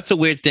backwards. Yeah, that's a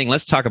weird thing.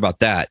 Let's talk about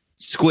that.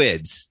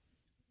 Squids.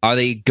 Are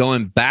they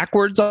going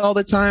backwards all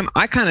the time?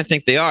 I kind of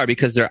think they are,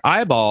 because their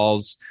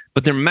eyeballs,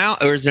 but their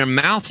mouth, or is their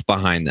mouth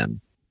behind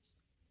them?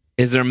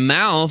 Is their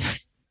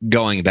mouth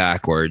going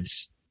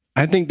backwards?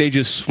 I think they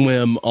just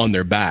swim on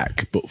their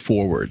back, but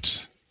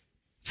forwards.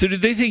 So do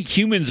they think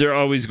humans are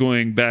always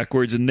going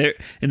backwards and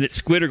that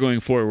squid are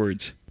going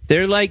forwards?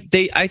 They're like,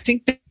 I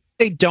think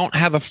they don't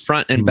have a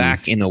front and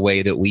back in the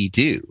way that we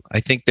do. I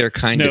think they're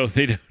No,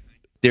 they don't.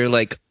 They're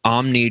like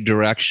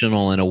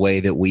omnidirectional in a way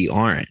that we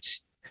aren't.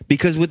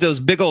 Because with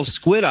those big old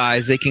squid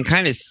eyes, they can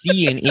kind of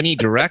see in any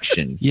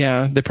direction.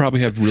 Yeah, they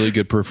probably have really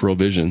good peripheral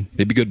vision.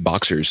 They'd be good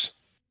boxers.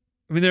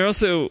 I mean, they're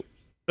also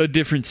a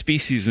different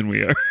species than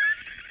we are.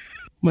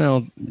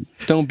 Well,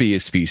 don't be a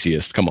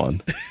speciest. Come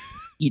on.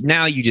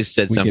 Now you just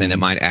said something that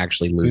might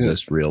actually lose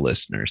us real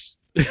listeners.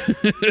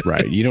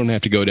 Right. You don't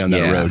have to go down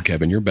that road,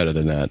 Kevin. You're better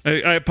than that.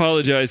 I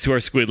apologize to our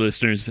squid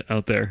listeners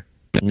out there.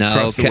 No,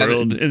 across the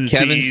world, in the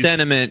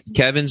seas.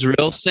 Kevin's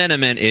real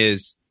sentiment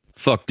is,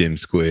 fuck them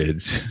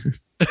squids.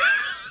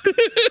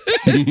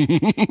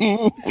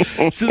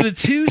 So the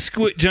two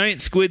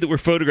giant squid that were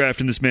photographed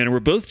in this manner were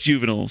both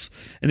juveniles,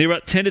 and they were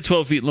about 10 to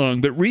 12 feet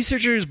long, but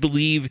researchers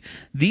believe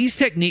these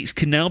techniques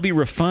can now be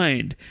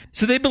refined.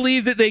 So they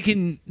believe that they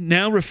can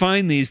now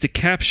refine these to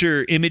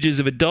capture images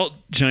of adult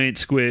giant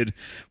squid,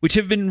 which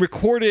have been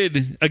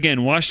recorded,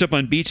 again, washed up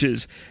on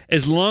beaches,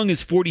 as long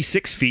as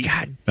 46 feet.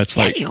 God, that's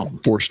like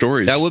 4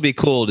 stories. That would be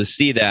cool to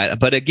see that.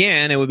 But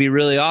again, it would be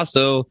really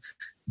also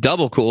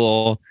double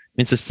cool.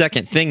 It's a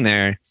second thing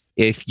there.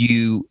 if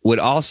you would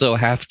also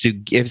have to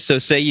give, so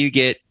say you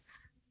get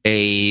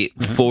a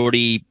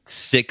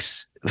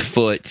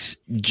 46-foot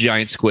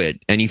giant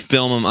squid and you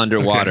film them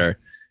underwater,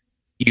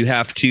 you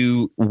have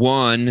to,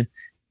 one,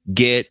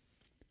 get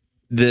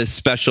the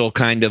special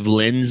kind of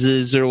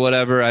lenses or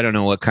whatever. I don't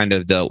know what kind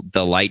of the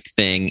light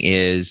thing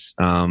is.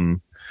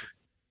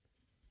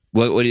 What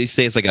do you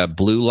say? It's like a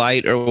blue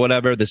light or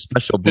whatever. The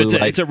special blue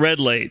light. It's a red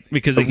light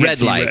because it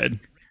gets red. Red.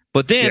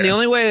 But then the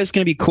only way it's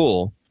going to be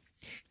cool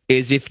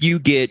is if you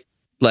get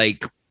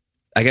like,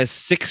 I guess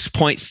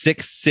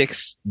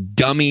 6.66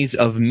 dummies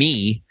of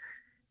me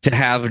to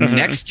have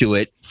next to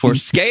it for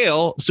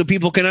scale, so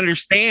people can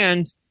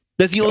understand.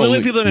 That's the only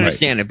way people can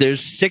understand. If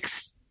there's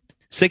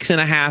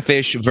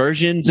 6.5-ish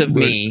versions of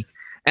me,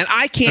 and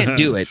I can't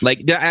do it.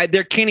 Like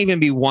there can't even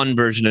be one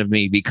version of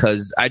me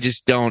because I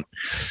just don't.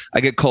 I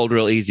get cold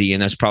real easy,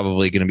 and that's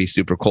probably going to be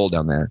super cold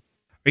down there.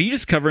 Are you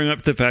just covering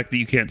up the fact that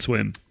you can't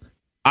swim?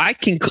 I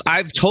can.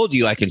 I've told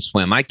you I can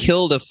swim. I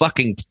filled a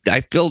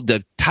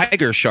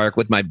tiger shark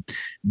with my.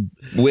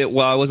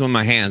 Well, I wasn't with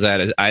my hands.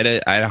 I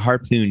had a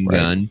harpoon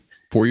gun.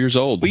 4 years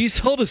old. Well, you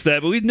told us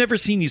that, but we've never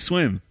seen you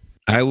swim.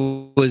 I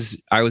was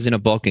in a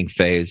bulking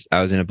phase.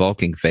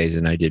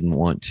 And I didn't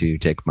want to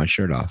take my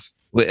shirt off.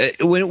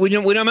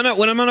 When I'm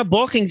in a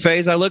bulking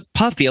phase, I look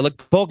puffy. I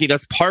look bulky.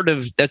 That's part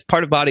of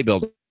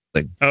bodybuilding.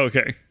 Oh,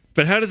 okay,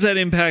 but how does that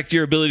impact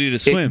your ability to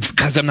swim?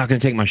 Because I'm not going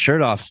to take my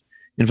shirt off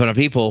in front of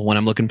people when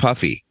I'm looking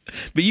puffy.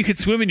 But you could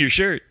swim in your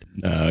shirt.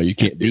 No, you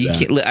can't do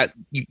that.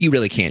 You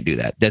really can't do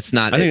that. That's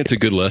not. I think it's a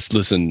good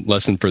lesson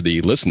for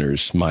the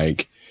listeners,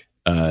 Mike.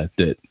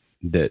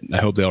 That I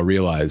hope they'll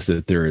realize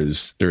that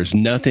there's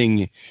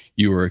nothing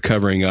you are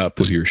covering up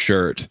with your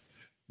shirt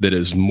that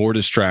is more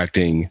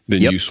distracting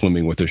than you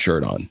swimming with a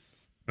shirt on.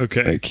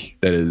 Okay, like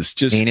that is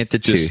just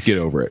just get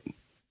over it.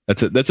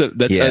 That's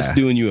us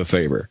doing you a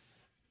favor.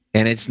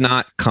 And it's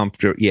not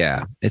comfortable.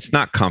 Yeah, it's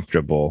not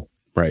comfortable.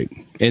 Right.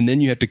 And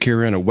then you have to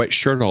carry around a wet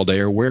shirt all day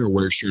or wear a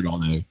wet shirt all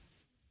day.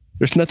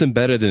 There's nothing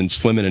better than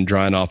swimming and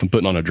drying off and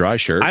putting on a dry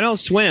shirt. I don't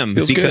swim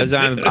because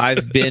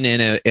I've been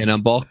in a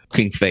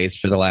bulking phase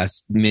for the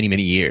last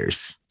many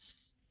years.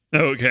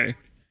 Oh, okay.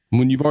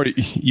 When you've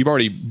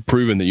already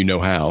proven that you know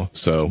how.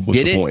 So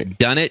what's the point?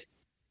 Done it.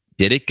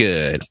 Did it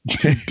good.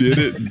 Did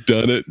it.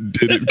 Done it.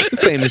 Did it good.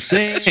 Famous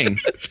saying.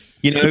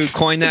 You know who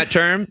coined that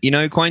term? You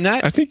know who coined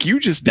that? I think you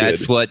just did.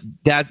 That's what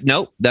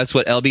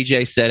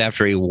LBJ said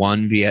after he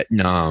won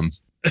Vietnam.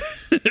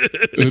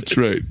 That's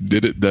right.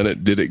 Did it, done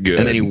it, did it good.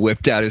 And then he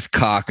whipped out his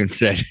cock and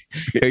said,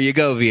 "Here you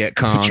go, Viet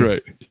Cong." That's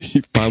right.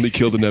 He finally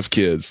killed enough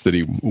kids that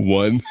he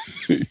won.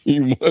 He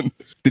won.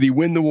 Did he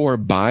win the war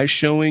by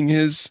showing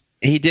his?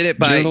 He did it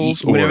by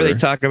whenever they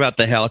talk about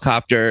the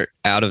helicopter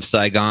out of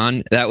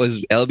Saigon. That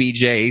was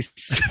LBJ's.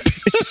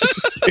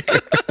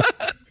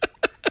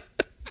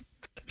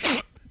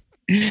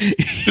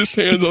 Just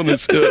hands on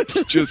his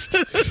hips, just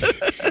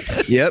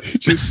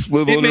just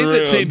swiveling around. It made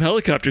that same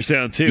helicopter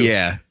sound too.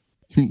 Yeah.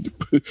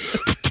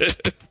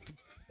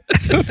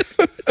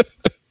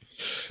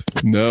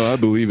 No, I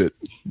believe it.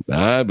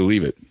 I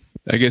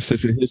guess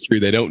that's a history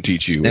they don't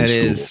teach you. That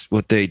in is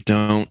what they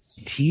don't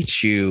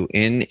teach you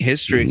in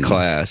history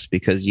class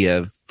because you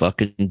have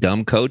fucking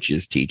dumb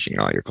coaches teaching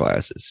all your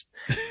classes.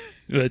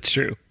 That's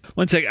true.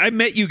 One sec. I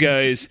met you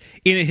guys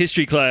in a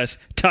history class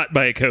taught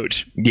by a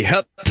coach.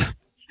 Yep.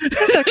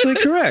 That's actually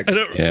correct.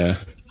 I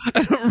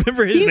don't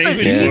remember his name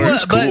anymore.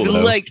 But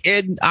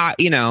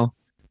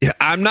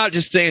I'm not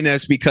just saying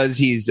this because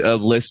he's a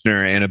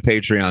listener and a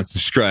Patreon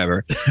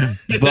subscriber,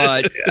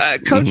 but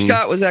Coach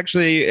Scott was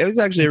actually a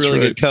really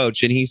good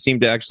coach, and he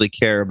seemed to actually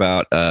care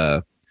about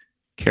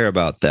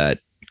that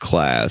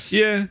class.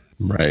 Yeah.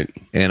 Right.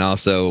 And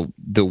also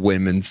the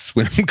women's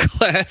swim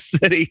class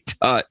that he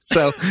taught.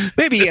 So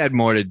maybe he had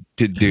more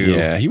to do.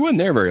 Yeah, he wasn't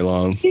there very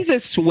long. He's a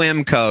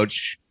swim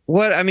coach.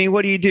 What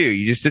do?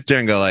 You just sit there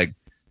and go like,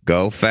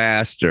 go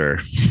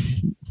faster.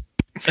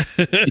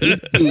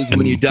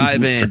 When you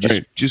dive in,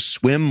 just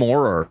swim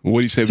more.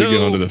 What do you say we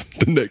get on to the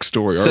next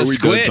story? Are we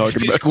done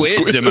talking about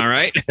squids? Am I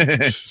right?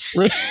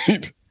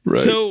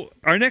 Right. So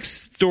our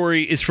next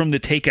story is from The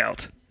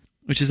Takeout,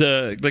 which is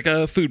a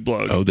food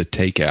blog. Oh, The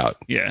Takeout.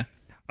 Yeah.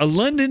 A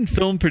London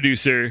film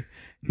producer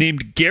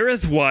named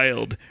Gareth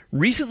Wild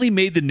recently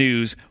made the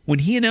news when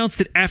he announced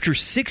that after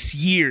 6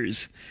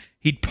 years,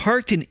 he'd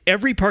parked in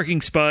every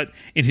parking spot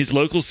in his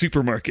local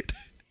supermarket.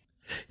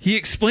 He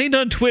explained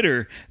on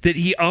Twitter that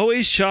he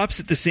always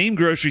shops at the same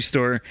grocery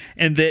store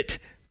and that,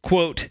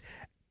 quote,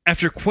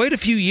 after quite a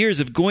few years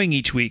of going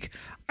each week,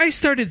 I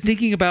started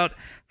thinking about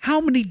how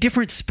many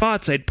different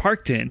spots I'd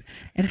parked in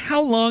and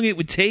how long it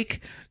would take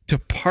to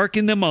park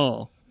in them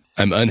all.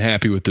 I'm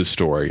unhappy with this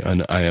story.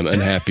 I am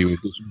unhappy with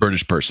this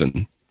British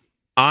person.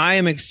 I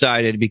am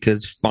excited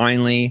because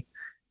finally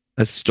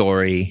a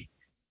story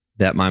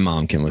that my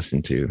mom can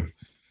listen to.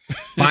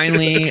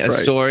 Finally a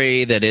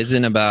story that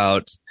isn't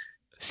about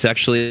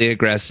sexually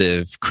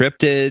aggressive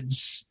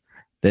cryptids,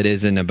 that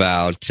isn't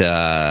about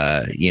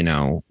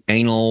anal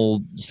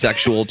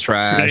sexual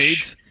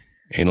trash.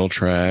 Anal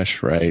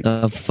trash, right?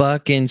 A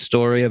fucking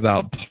story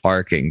about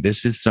parking.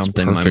 This is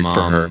something my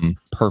mom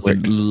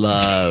would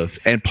love.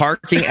 And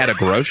parking at a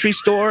grocery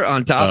store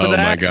on top of that.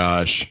 Oh my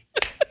gosh.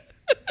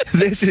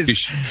 This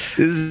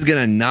is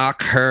gonna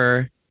knock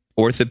her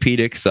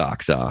orthopedic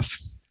socks off.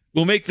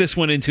 We'll make this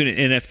one into an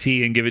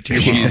NFT and give it to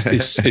your mom.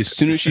 As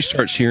soon as she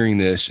starts hearing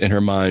this in her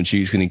mind,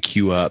 she's going to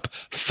queue up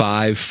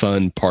 5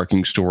 fun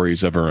parking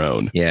stories of her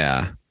own.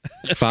 Yeah.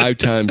 5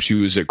 times she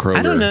was at Kroger.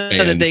 I don't know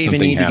that they even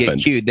need to get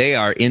queued. They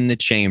are in the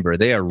chamber.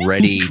 They are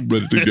ready.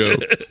 Ready to go.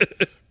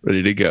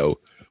 Ready to go.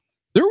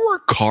 There were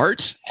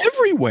carts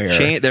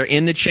everywhere. They're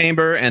in the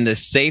chamber and the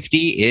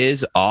safety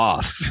is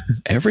off.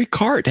 Every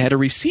cart had a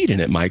receipt in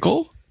it,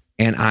 Michael.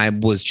 And I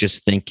was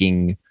just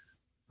thinking,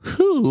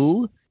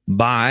 who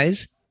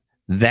buys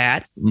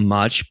that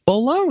much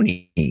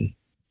bologna?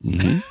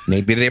 Mm-hmm.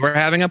 Maybe they were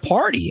having a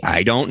party.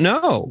 I don't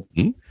know.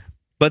 Mm-hmm.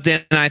 But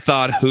then I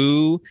thought,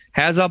 who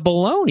has a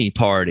bologna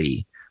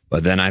party?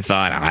 But then I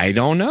thought, I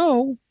don't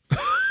know.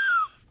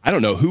 I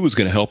don't know who was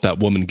going to help that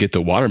woman get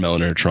the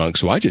watermelon in her trunk,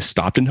 so I just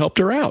stopped and helped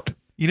her out.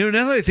 You know,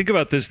 now that I think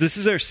about this, this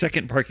is our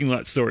second parking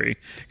lot story.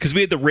 Because we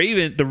had the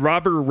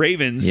robber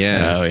ravens.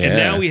 Yeah. Oh, yeah. And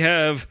now we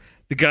have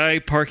the guy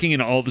parking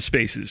in all the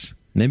spaces.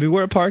 Maybe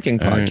we're a parking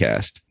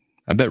podcast.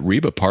 I bet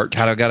Reba parked.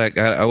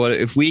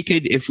 If we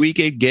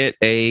could get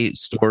a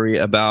story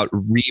about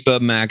Reba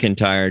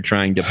McEntire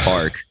trying to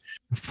park,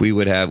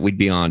 we'd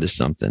be on to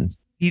something.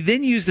 He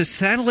then used a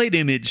satellite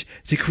image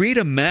to create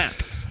a map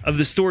of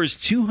the store's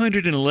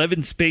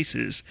 211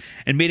 spaces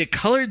and made a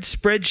colored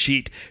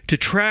spreadsheet to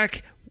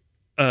track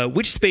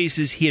which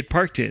spaces he had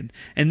parked in.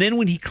 And then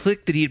when he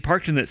clicked that he had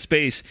parked in that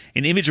space,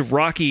 an image of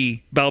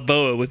Rocky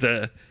Balboa with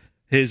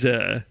his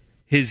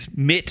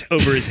mitt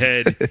over his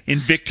head in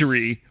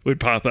victory would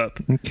pop up.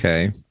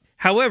 Okay.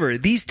 However,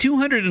 these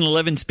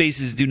 211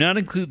 spaces do not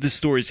include the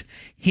store's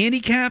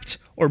handicapped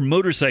or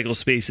motorcycle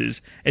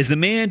spaces, as the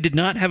man did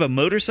not have a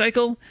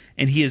motorcycle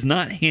and he is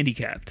not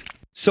handicapped.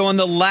 So on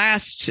the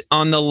last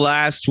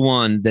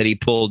one that he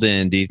pulled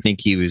in, do you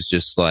think he was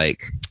just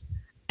like,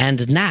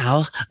 and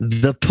now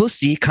the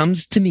pussy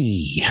comes to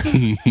me?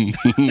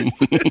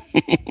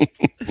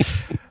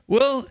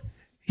 Well,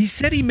 he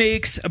said he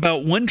makes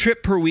about 1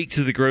 trip per week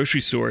to the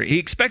grocery store. He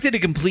expected to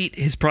complete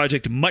his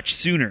project much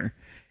sooner.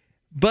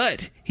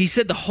 But he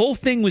said the whole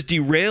thing was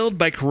derailed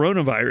by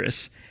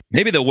coronavirus.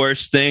 Maybe the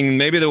worst thing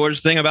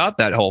about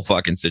that whole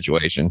fucking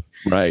situation.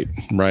 Right.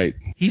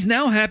 He's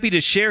now happy to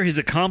share his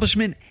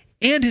accomplishment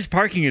and his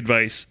parking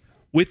advice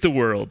with the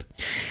world.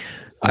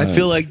 I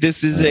feel like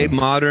this is a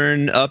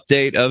modern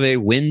update of a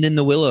Wind in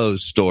the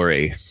Willows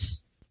story.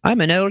 I'm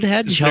an old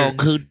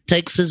hedgehog who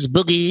takes his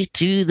boogie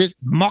to the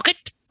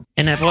market,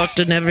 and I've worked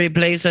in every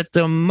place at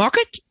the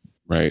market.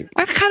 Right.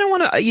 I kind of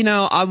want to,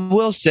 I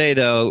will say,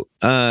 though,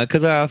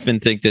 because I often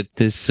think that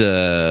this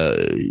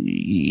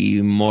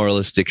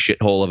moralistic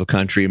shithole of a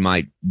country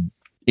might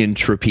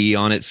entropy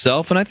on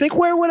itself. And I think,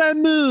 where would I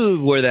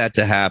move were that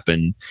to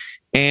happen?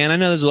 And I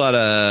know there's a lot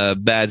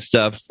of bad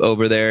stuff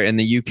over there in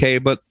the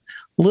UK, but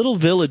little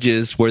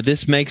villages where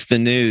this makes the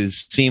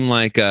news seem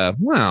like,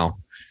 wow,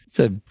 it's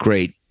a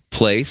great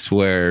place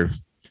where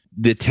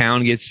the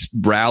town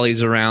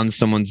rallies around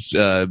someone's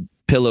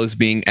pillows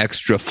being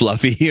extra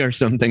fluffy or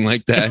something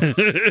like that.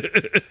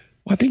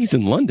 Well, I think he's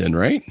in London,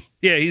 right?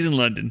 Yeah, he's in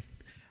London.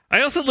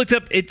 I also looked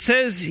up. It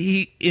says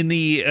he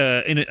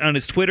on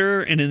his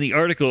Twitter and in the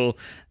article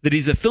that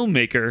he's a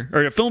filmmaker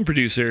or a film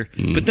producer.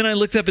 But then I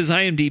looked up his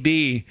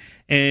IMDb,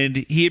 and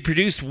he had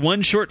produced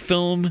 1 short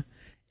film,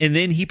 and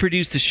then he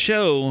produced a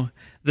show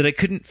that I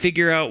couldn't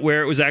figure out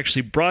where it was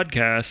actually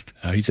broadcast.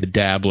 Oh, he's a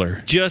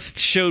dabbler. Just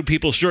showed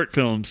people short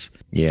films.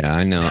 Yeah,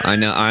 I know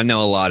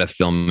a lot of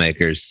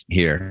filmmakers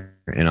here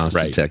in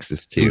Austin,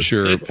 Texas, too. I'm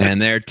sure.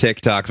 And their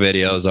TikTok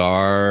videos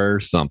are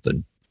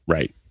something.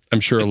 Right. I'm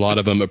sure a lot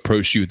of them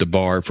approached you at the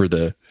bar for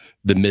the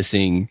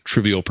missing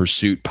Trivial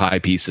Pursuit pie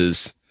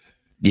pieces.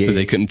 Yeah, so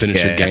they couldn't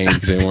finish their game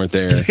because they weren't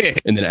there,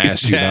 and then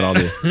asked you about all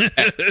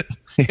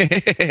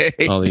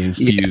the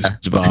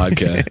infused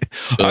vodka.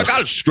 I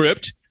got a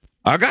script.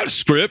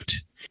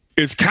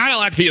 It's kind of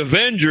like the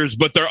Avengers,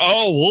 but they're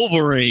all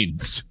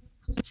Wolverines.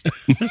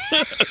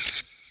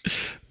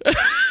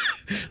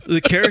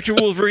 The character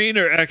Wolverine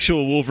or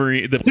actual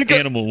Wolverine? The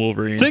animal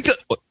Wolverine?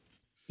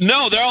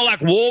 No, they're all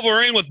like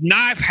Wolverine with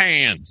knife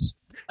hands.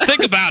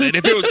 Think about it.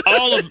 If it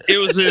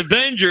was the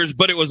Avengers,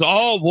 but it was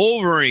all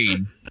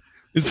Wolverine.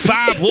 It's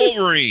 5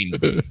 Wolverine.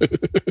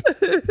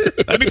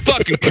 That'd be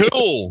fucking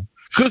cool.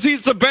 Because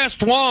he's the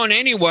best one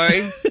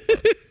anyway.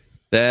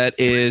 That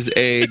is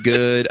a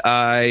good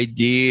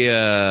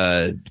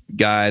idea.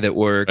 Guy that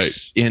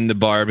works in the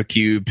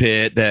barbecue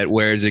pit that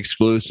wears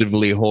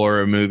exclusively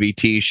horror movie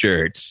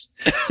t-shirts.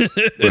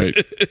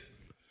 Right.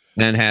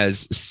 And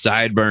has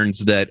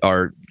sideburns that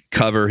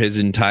cover his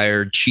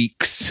entire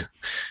cheeks.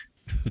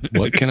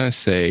 What can I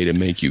say to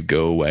make you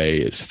go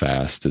away as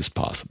fast as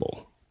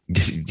possible?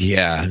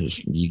 Yeah,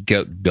 you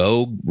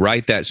go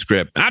write that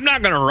script. I'm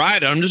not going to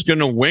write it. I'm just going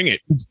to wing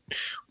it.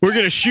 We're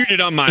going to shoot it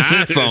on my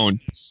iPhone.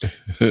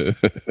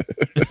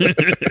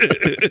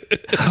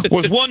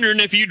 Was wondering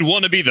if you'd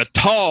want to be the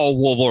tall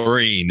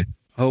Wolverine.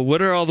 Oh,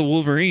 what are all the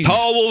Wolverines?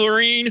 Tall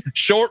Wolverine,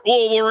 short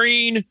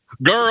Wolverine,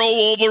 girl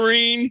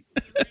Wolverine.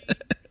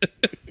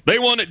 They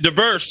want it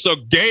diverse, so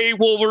gay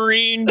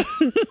Wolverine.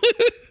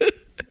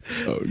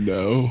 Oh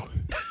no.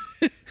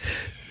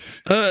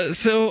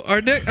 So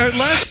our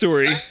last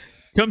story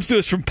comes to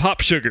us from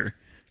Pop Sugar.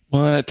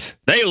 What?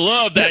 They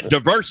love that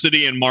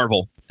diversity in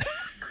Marvel.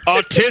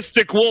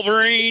 Autistic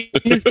Wolverine.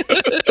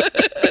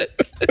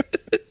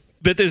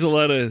 Bet there's a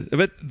lot of. I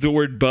bet the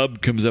word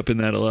 "bub" comes up in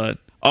that a lot.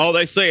 Oh,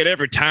 they say it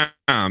every time.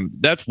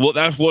 That's one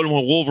of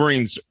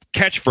Wolverine's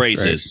catchphrases.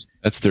 Right.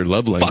 That's their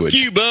love language. Fuck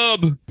you,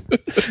 bub.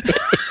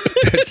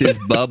 That's his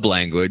bub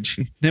language.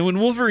 Now, when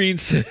Wolverine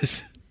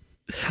says,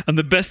 "I'm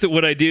the best at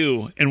what I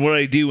do, and what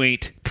I do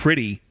ain't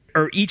pretty,"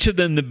 are each of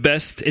them the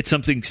best at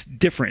something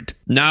different?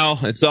 No,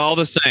 it's all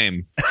the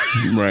same.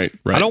 Right.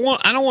 I don't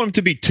want them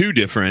to be too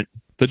different.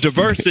 The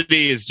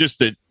diversity is just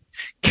the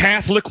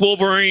Catholic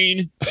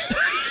Wolverine,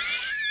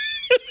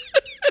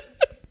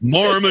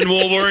 Mormon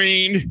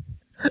Wolverine,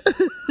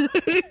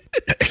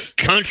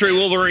 country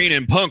Wolverine,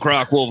 and punk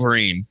rock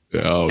Wolverine.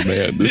 Oh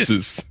man, this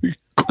is.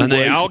 And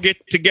they all get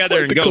together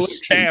quite and the go collection.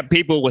 stab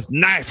people with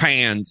knife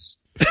hands.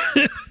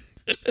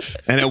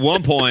 And at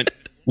one point,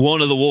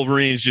 one of the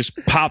Wolverines just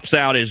pops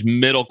out his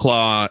middle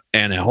claw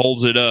and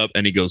holds it up,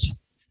 and he goes,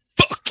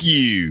 "Fuck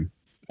you."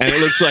 And it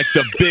looks like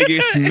the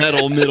biggest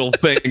metal middle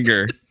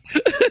finger.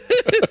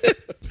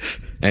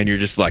 And you're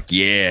just like,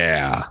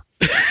 yeah.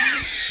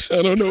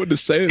 I don't know what to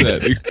say to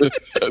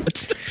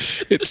that.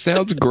 It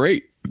sounds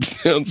great. It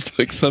sounds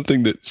like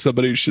something that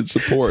somebody should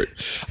support.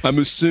 I'm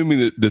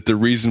assuming that the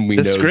reason we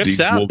The know script's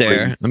these out there.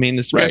 Wolverines- I mean,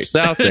 the script's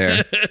out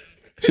there.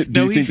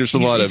 Do you think there's a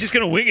lot he's of? just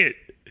gonna wing it.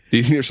 Do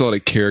you think there's a lot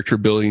of character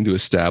building to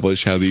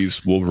establish how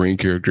these Wolverine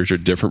characters are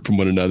different from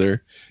one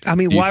another? I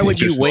mean, Do you why think would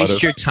you there's a lot waste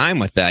of- your time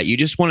with that? You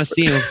just want to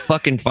see him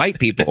fucking fight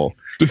people.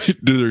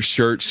 Do their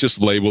shirts just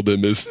label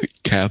them as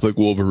Catholic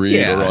Wolverine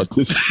Yeah. or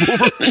autistic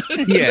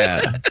Wolverine?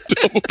 Yeah.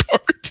 Tell them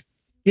apart.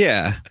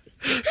 Yeah.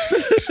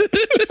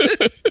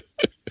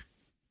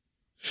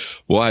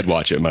 Well, I'd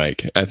watch it,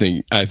 Mike. I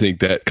think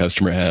that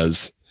customer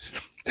has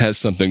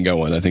something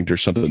going. I think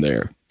there's something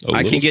there.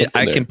 I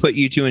can put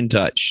you two in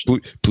touch.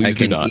 Please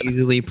do I not. can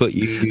easily put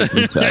you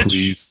in touch.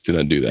 Please do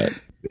not do that.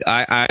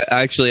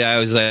 I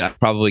was like, I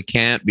probably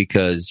can't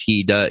because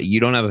you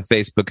don't have a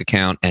Facebook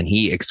account and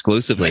he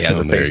exclusively has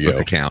a there you Facebook go.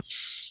 account.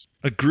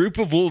 A group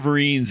of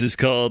Wolverines is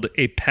called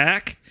a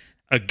pack,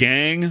 a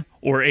gang,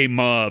 or a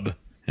mob.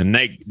 And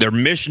their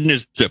mission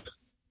is to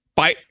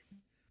fight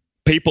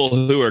people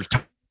who are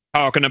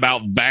talking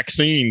about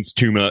vaccines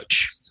too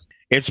much.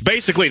 It's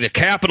basically the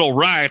Capitol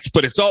riots,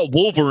 but it's all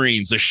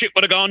Wolverines. The shit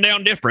would have gone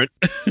down different.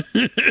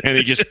 And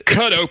they just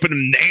cut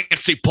open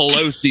Nancy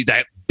Pelosi,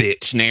 that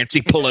bitch,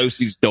 Nancy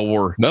Pelosi's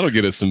door. That'll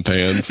get us some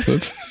fans.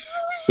 That's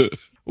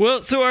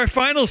Well, so our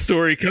final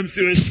story comes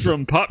to us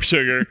from Pop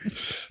Sugar.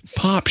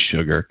 Pop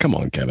Sugar. Come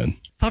on, Kevin.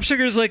 Pop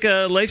Sugar is like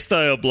a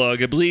lifestyle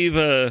blog. I believe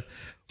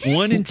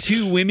 1 in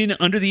 2 women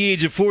under the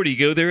age of 40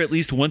 go there at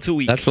least once a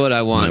week. That's what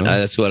I want. No.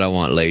 That's what I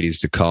want ladies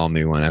to call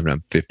me when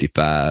I'm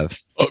 55.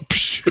 Pop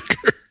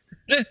Sugar.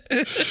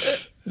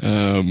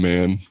 Oh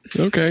man.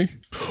 Okay.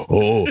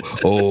 Oh,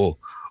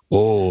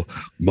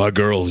 my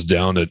girls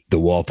down at the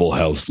Waffle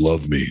House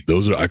love me.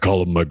 I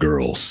call them my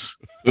girls.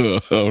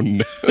 Oh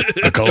no.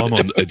 I call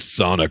them it's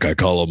Sonic. I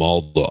call them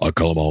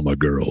all my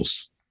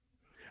girls.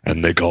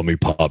 And they call me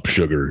Pop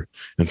Sugar.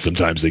 And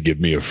sometimes they give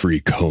me a free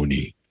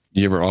coney.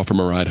 You ever offer them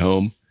a ride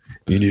home?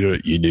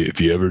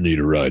 If you ever need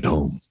a ride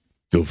home,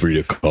 feel free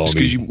to call me.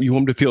 Because you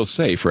want them to feel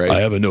safe, right? I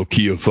have a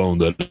Nokia phone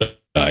that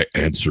I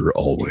answer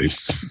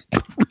always.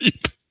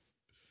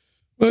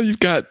 Well, you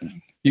got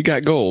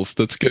goals.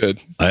 That's good.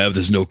 I have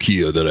this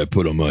Nokia that I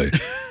put on I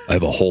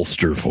have a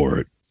holster for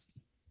it.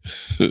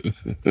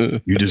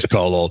 You just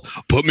call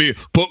put me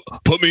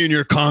in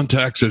your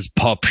contacts as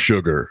Pop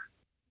Sugar.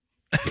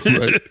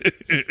 Right.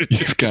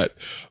 You've got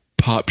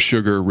Pop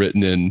Sugar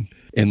written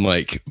in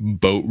like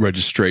boat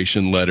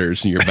registration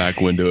letters in your back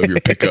window of your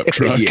pickup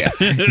truck. Yeah,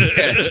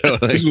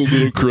 totally. It's a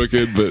little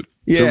crooked, but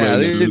Yeah,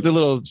 the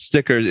little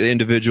stickers,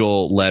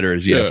 individual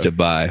letters you have to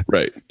buy.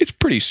 Right. It's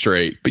pretty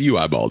straight, but you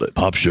eyeballed it.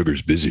 Pop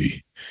Sugar's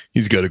busy.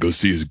 He's got to go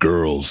see his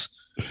girls.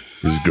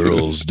 His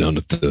girls down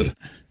at the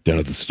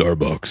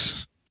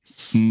Starbucks.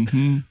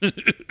 Mm-hmm.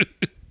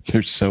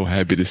 They're so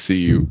happy to see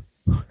you.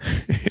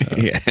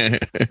 Yeah.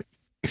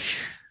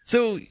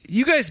 So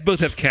you guys both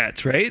have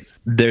cats, right?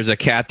 There's a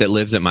cat that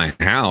lives at my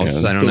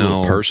house. Yeah, I don't a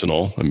little know.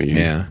 personal. I mean,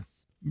 Yeah.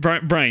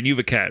 Brian, you have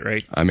a cat,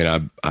 right? I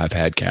mean, I've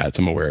had cats.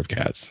 I'm aware of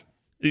cats.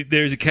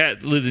 There's a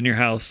cat that lives in your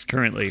house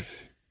currently.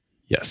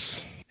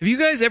 Yes. Have you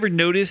guys ever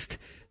noticed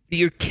that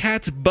your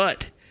cat's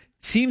butt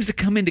seems to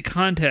come into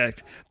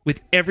contact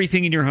with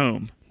everything in your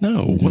home?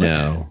 No.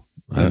 No.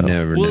 I've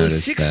never Well, a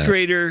noticed 6th that.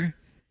 grader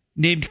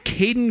named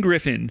Caden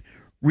Griffin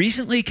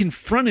recently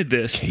confronted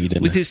this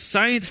Caden. with his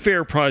science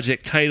fair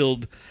project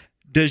titled,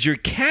 "Does your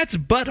cat's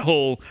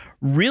butthole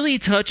really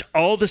touch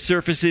all the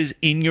surfaces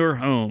in your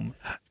home?"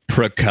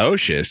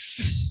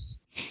 Precocious.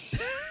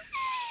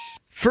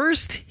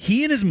 First,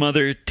 he and his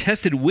mother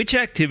tested which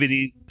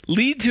activity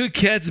lead to a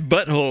cat's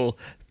butthole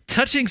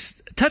touching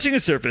a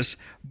surface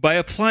by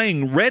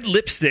applying red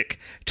lipstick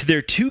to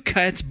their two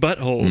cats'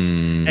 buttholes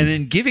and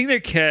then giving their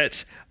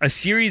cats a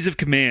series of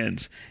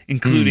commands,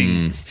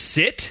 including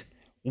sit,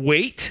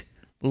 wait,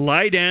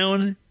 lie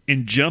down,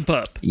 and jump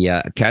up.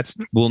 Yeah, cats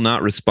will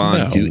not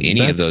respond to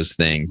any of those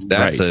things.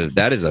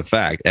 That is a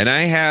fact. And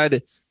I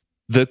had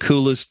the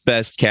coolest,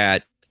 best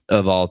cat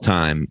of all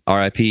time,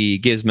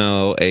 R.I.P.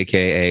 Gizmo,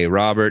 aka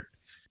Robert.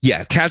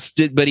 Yeah, cats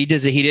did, but he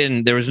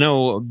didn't. There was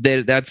no.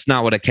 That's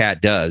not what a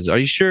cat does. Are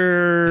you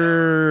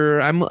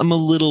sure? I'm a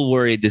little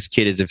worried. This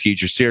kid is a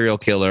future serial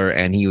killer,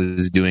 and he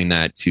was doing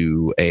that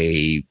to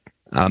a.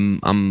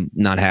 I'm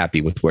not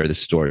happy with where the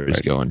story is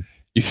going.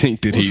 You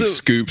think that he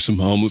scooped some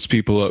homeless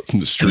people up from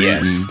the street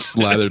and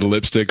slathered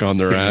lipstick on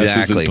their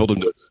asses and told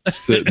them to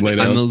sit and lay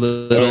down? I'm a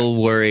little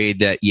worried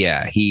that,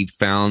 he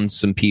found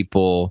some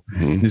people.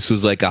 Mm-hmm. This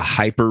was like a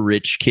hyper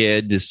rich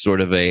kid. This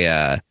sort of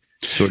a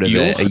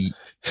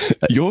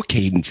your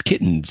Caden's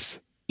kittens.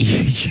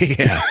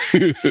 Yeah,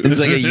 it's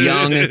like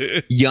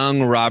a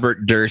young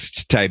Robert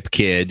Durst type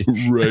kid.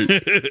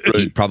 Right.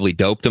 He probably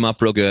doped them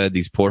up real good.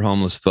 These poor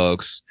homeless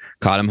folks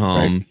caught him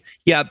home. Right.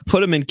 Yeah,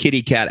 put him in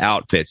kitty cat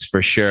outfits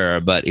for sure.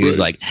 But he was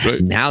like,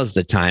 now's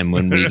the time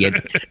when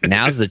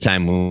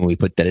we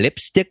put the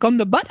lipstick on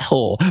the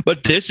butthole.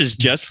 But this is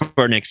just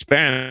for an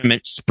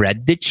experiment.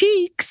 Spread the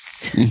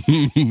cheeks.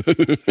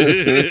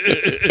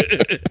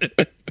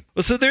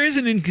 Well, so there is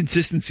an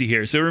inconsistency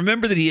here. So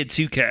remember that he had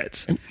two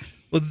cats.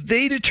 Well,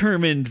 they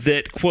determined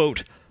that,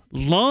 quote,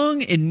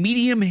 long and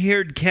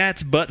medium-haired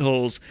cats'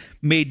 buttholes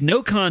made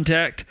no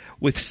contact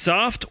with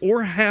soft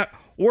or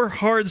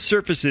hard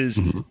surfaces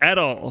at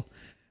all.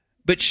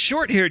 But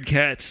short-haired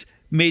cats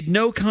made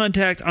no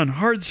contact on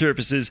hard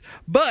surfaces,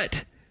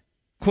 but,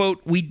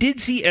 quote, we did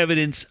see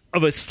evidence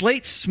of a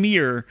slight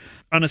smear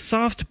on a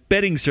soft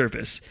bedding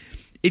surface.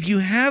 If you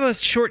have a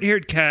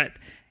short-haired cat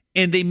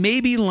and they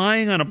may be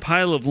lying on a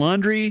pile of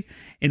laundry,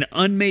 an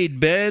unmade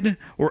bed,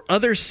 or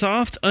other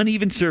soft,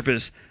 uneven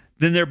surface,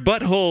 then their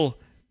butthole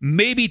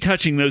may be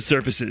touching those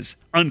surfaces,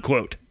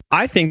 unquote.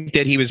 I think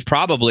that he was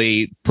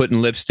probably putting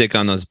lipstick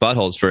on those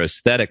buttholes for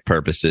aesthetic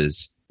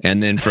purposes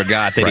and then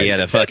forgot that he had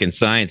a fucking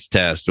science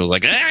test. It was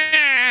like,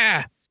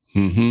 ah!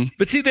 Mm-hmm.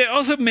 But see, they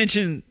also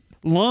mentioned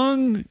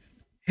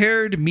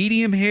long-haired,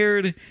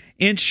 medium-haired,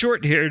 and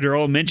short-haired are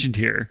all mentioned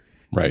here.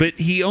 Right. But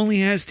he only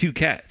has two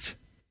cats.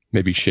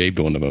 Maybe shaved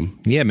one of them.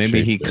 Yeah,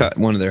 maybe he cut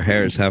one of their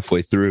hairs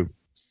halfway through.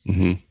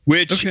 Mm-hmm.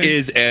 Which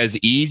is as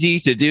easy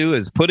to do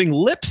as putting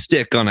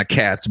lipstick on a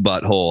cat's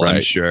butthole,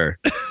 I'm sure.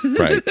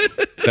 Right.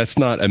 That's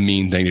not a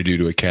mean thing to do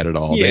to a cat at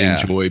all. Yeah.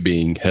 They enjoy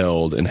being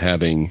held and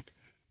having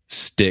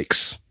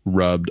sticks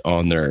rubbed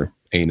on their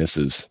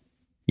anuses.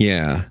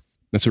 Yeah.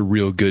 That's a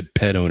real good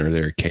pet owner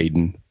there,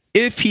 Caden.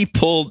 It'd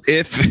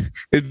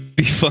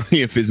be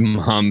funny if his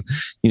mom,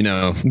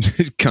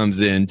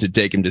 comes in to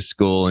take him to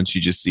school and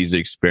she just sees the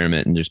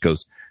experiment and just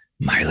goes,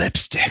 my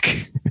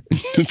lipstick.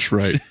 That's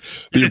right.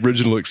 The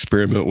original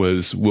experiment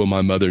was, will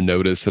my mother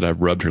notice that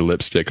I've rubbed her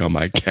lipstick on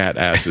my cat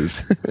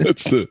asses?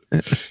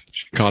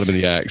 She caught him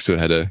in the act, so it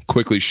had to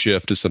quickly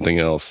shift to something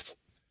else.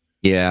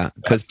 Yeah,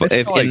 because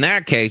in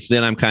that case,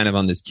 then I'm kind of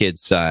on this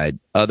kid's side.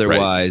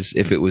 Otherwise,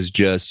 if it was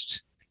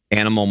just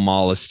animal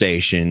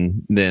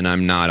molestation, then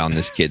I'm not on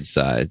this kid's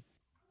side.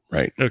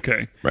 Right.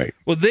 Okay. Right.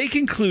 Well, they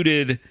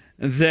concluded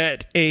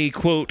that a,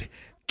 quote,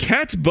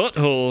 cat's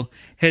butthole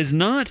has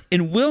not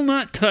and will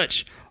not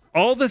touch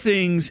all the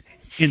things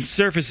and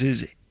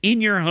surfaces in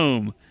your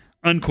home,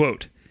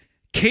 unquote.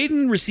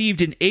 Caden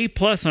received an A+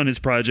 on his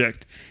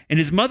project, and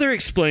his mother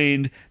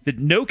explained that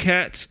no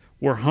cats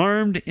were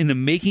harmed in the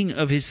making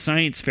of his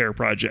science fair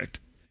project.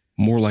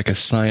 More like a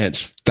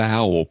science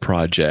foul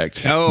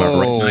project.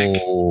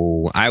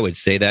 Oh, I would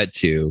say that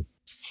too.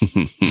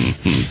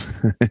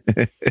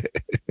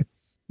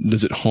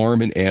 Does it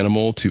harm an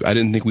animal to... I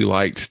didn't think we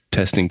liked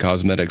testing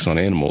cosmetics on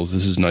animals.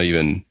 This is not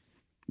even...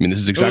 this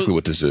is exactly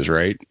what this is,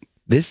 right?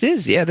 This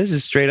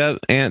is straight up,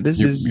 and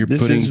you're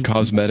putting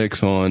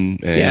cosmetics on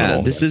an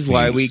animal. This is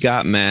why we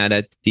got mad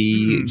at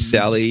the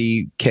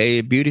Sally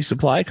K beauty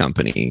supply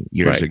company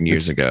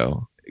years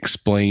ago.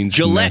 Explains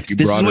Gillette.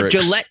 This is what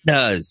Gillette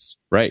does.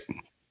 Right.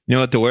 You know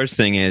what the worst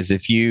thing is?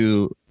 If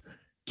you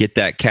get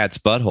that cat's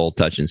butthole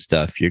touching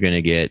stuff, you're going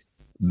to get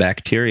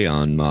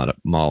bacterion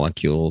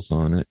molecules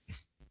on it.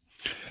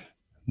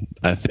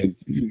 I think...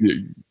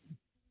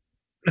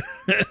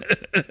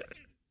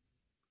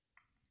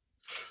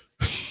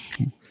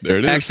 There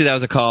it is. Actually, that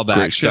was a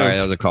callback. Sorry,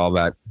 that was a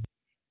callback.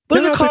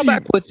 But it's a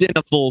callback within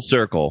a full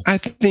circle. I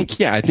think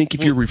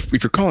if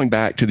you're calling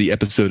back to the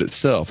episode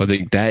itself, I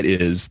think that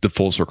is the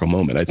full circle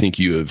moment. I think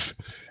you have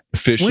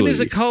officially... When is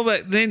a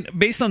callback? Then,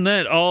 based on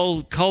that,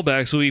 all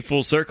callbacks will be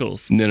full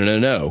circles.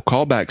 No.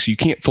 Callbacks, you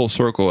can't full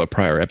circle a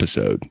prior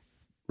episode,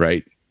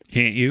 right?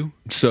 Can't you?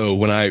 So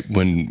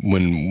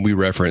when we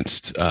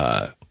referenced,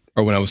 or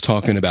when I was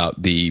talking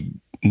about the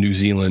New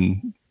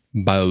Zealand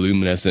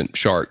bioluminescent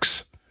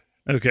sharks...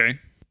 Okay.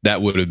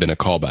 that would have been a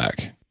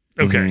callback.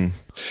 Okay. Mhm.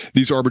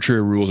 These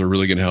arbitrary rules are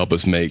really going to help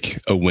us make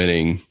a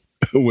winning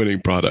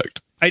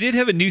product. I did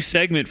have a new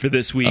segment for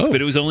this week,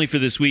 but it was only for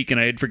this week, and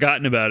I had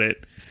forgotten about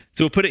it.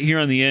 So we'll put it here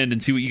on the end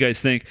and see what you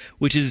guys think.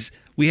 Which is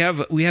we have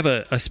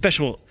a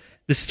special.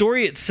 The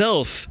story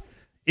itself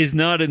is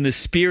not in the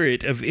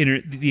spirit of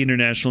the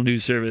International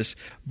News Service,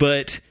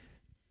 but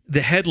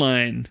the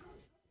headline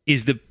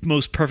is the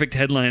most perfect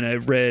headline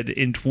I've read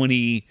in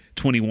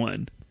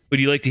 2021. Would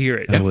you like to hear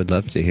it? I would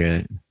love to hear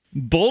it.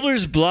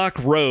 Boulders block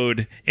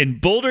road in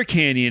Boulder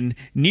Canyon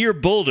near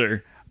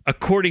Boulder,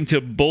 according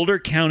to Boulder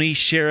County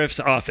Sheriff's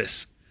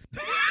Office.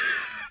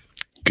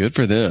 Good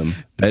for them.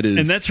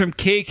 And that's from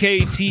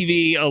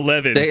KKTV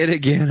 11. Say it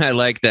again. I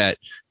like that.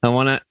 I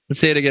want to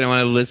say it again. I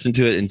want to listen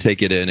to it and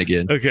take it in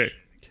again.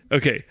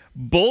 Okay.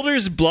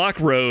 Boulders block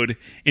road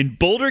in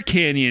Boulder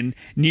Canyon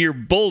near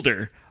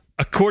Boulder,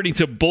 according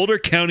to Boulder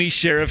County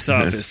Sheriff's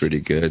Office. That's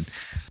pretty good.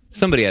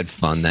 Somebody had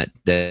fun that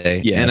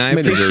day. Yeah, and I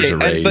somebody deserves a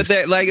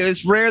appreciate raise. but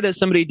it's rare that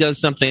somebody does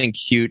something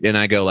cute and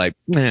I go like,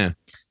 I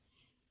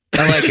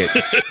like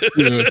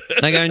it.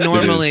 Like I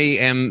normally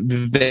am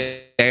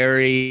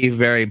very,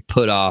 very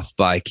put off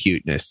by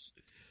cuteness.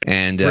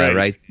 And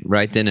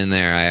right then and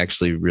there, I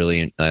actually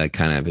really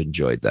kind of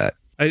enjoyed that.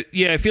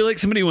 I feel like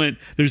somebody went,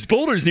 there's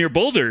boulders near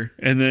Boulder,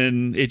 and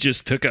then it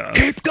just took off.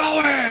 Keep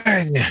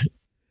going!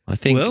 I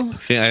think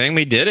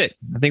we did it.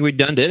 I think we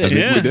did it. I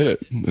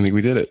think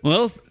we did it.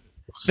 Well,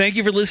 thank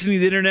you for listening to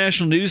the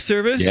International News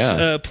Service.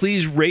 Yeah.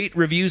 Please rate,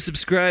 review,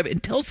 subscribe,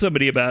 and tell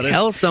somebody about us.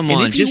 Tell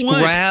someone. And if you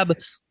want,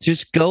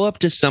 just go up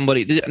to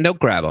somebody. Don't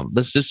grab them.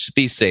 Let's just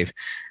be safe.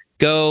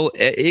 Go.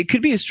 It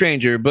could be a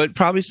stranger, but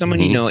probably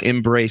someone you know.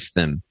 Embrace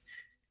them,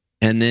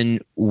 and then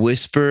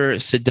whisper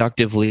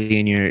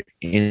seductively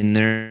in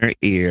their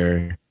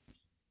ear.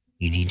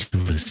 You need to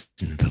listen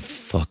to the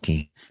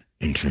fucking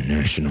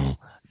International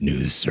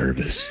News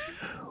Service,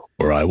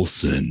 or I will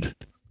send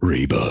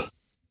Reba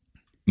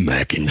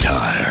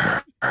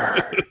McIntyre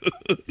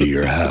to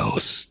your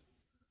house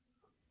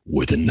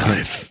with a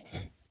knife.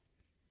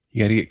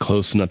 You got to get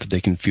close enough that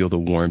they can feel the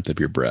warmth of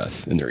your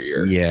breath in their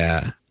ear.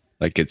 Yeah.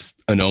 Like it's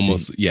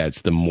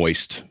it's the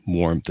moist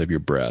warmth of your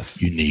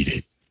breath. You need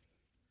it.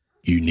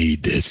 You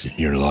need this in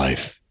your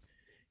life.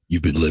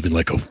 You've been living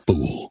like a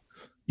fool.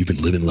 You've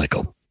been living like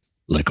a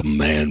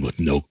man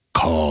with no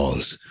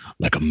cause,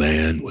 like a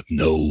man with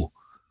no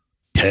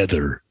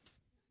tether.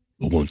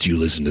 But once you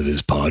listen to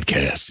this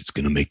podcast, it's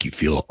going to make you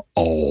feel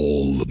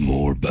all the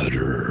more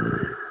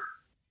better.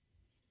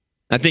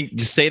 I think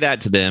just say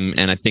that to them,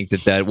 and I think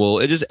that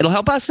it'll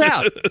help us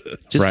out.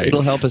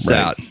 It'll help us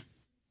out.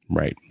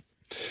 Right.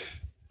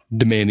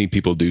 Demanding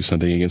people do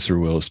something against their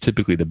will is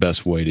typically the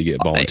best way to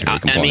get voluntary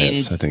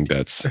compliance. I think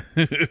that's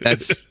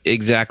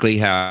exactly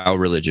how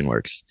religion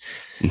works.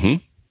 Mm-hmm.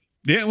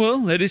 Yeah, well,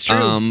 that is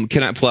true.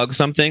 Can I plug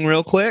something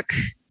real quick?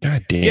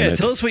 God damn it. Yeah,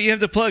 tell us what you have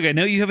to plug. I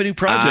know you have a new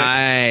project.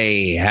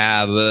 I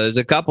have there's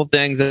a couple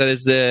things.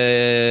 There's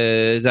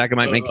the Zach and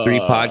Mike Make 3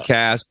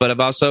 podcast, but I've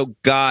also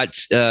got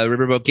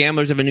Riverboat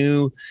Gamblers have a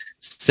new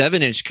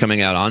 7-inch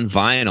coming out on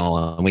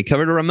vinyl. And we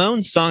covered a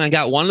Ramones song. I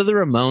got one of the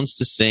Ramones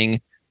to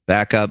sing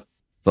backup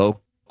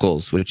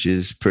vocals, which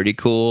is pretty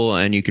cool.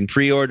 And you can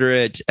pre-order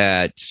it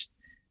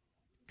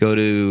go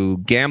to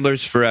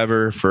Gamblers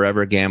Forever,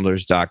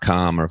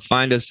 forevergamblers.com, or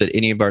find us at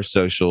any of our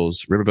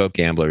socials, Riverboat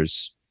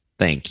Gamblers.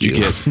 Thank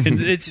you. And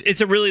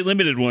it's a really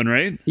limited one,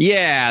 right?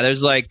 Yeah,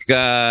 there's like,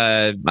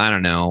 I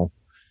don't know,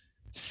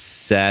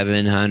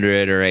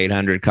 700 or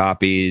 800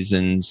 copies,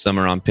 and some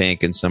are on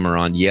pink and some are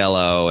on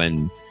yellow.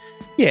 And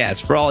yeah, it's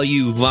for all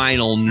you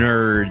vinyl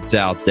nerds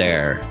out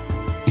there.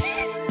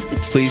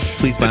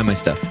 Please buy my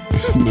stuff.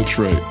 That's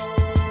right.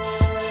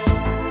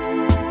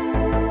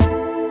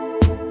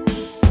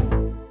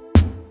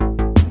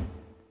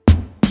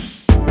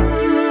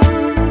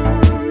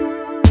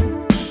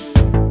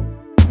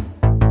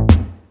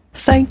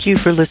 Thank you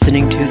for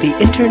listening to the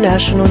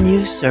International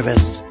News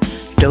Service.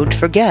 Don't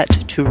forget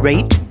to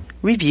rate,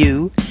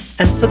 review,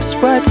 and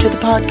subscribe to the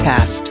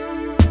podcast.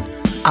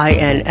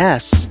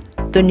 INS,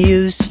 the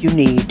news you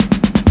need.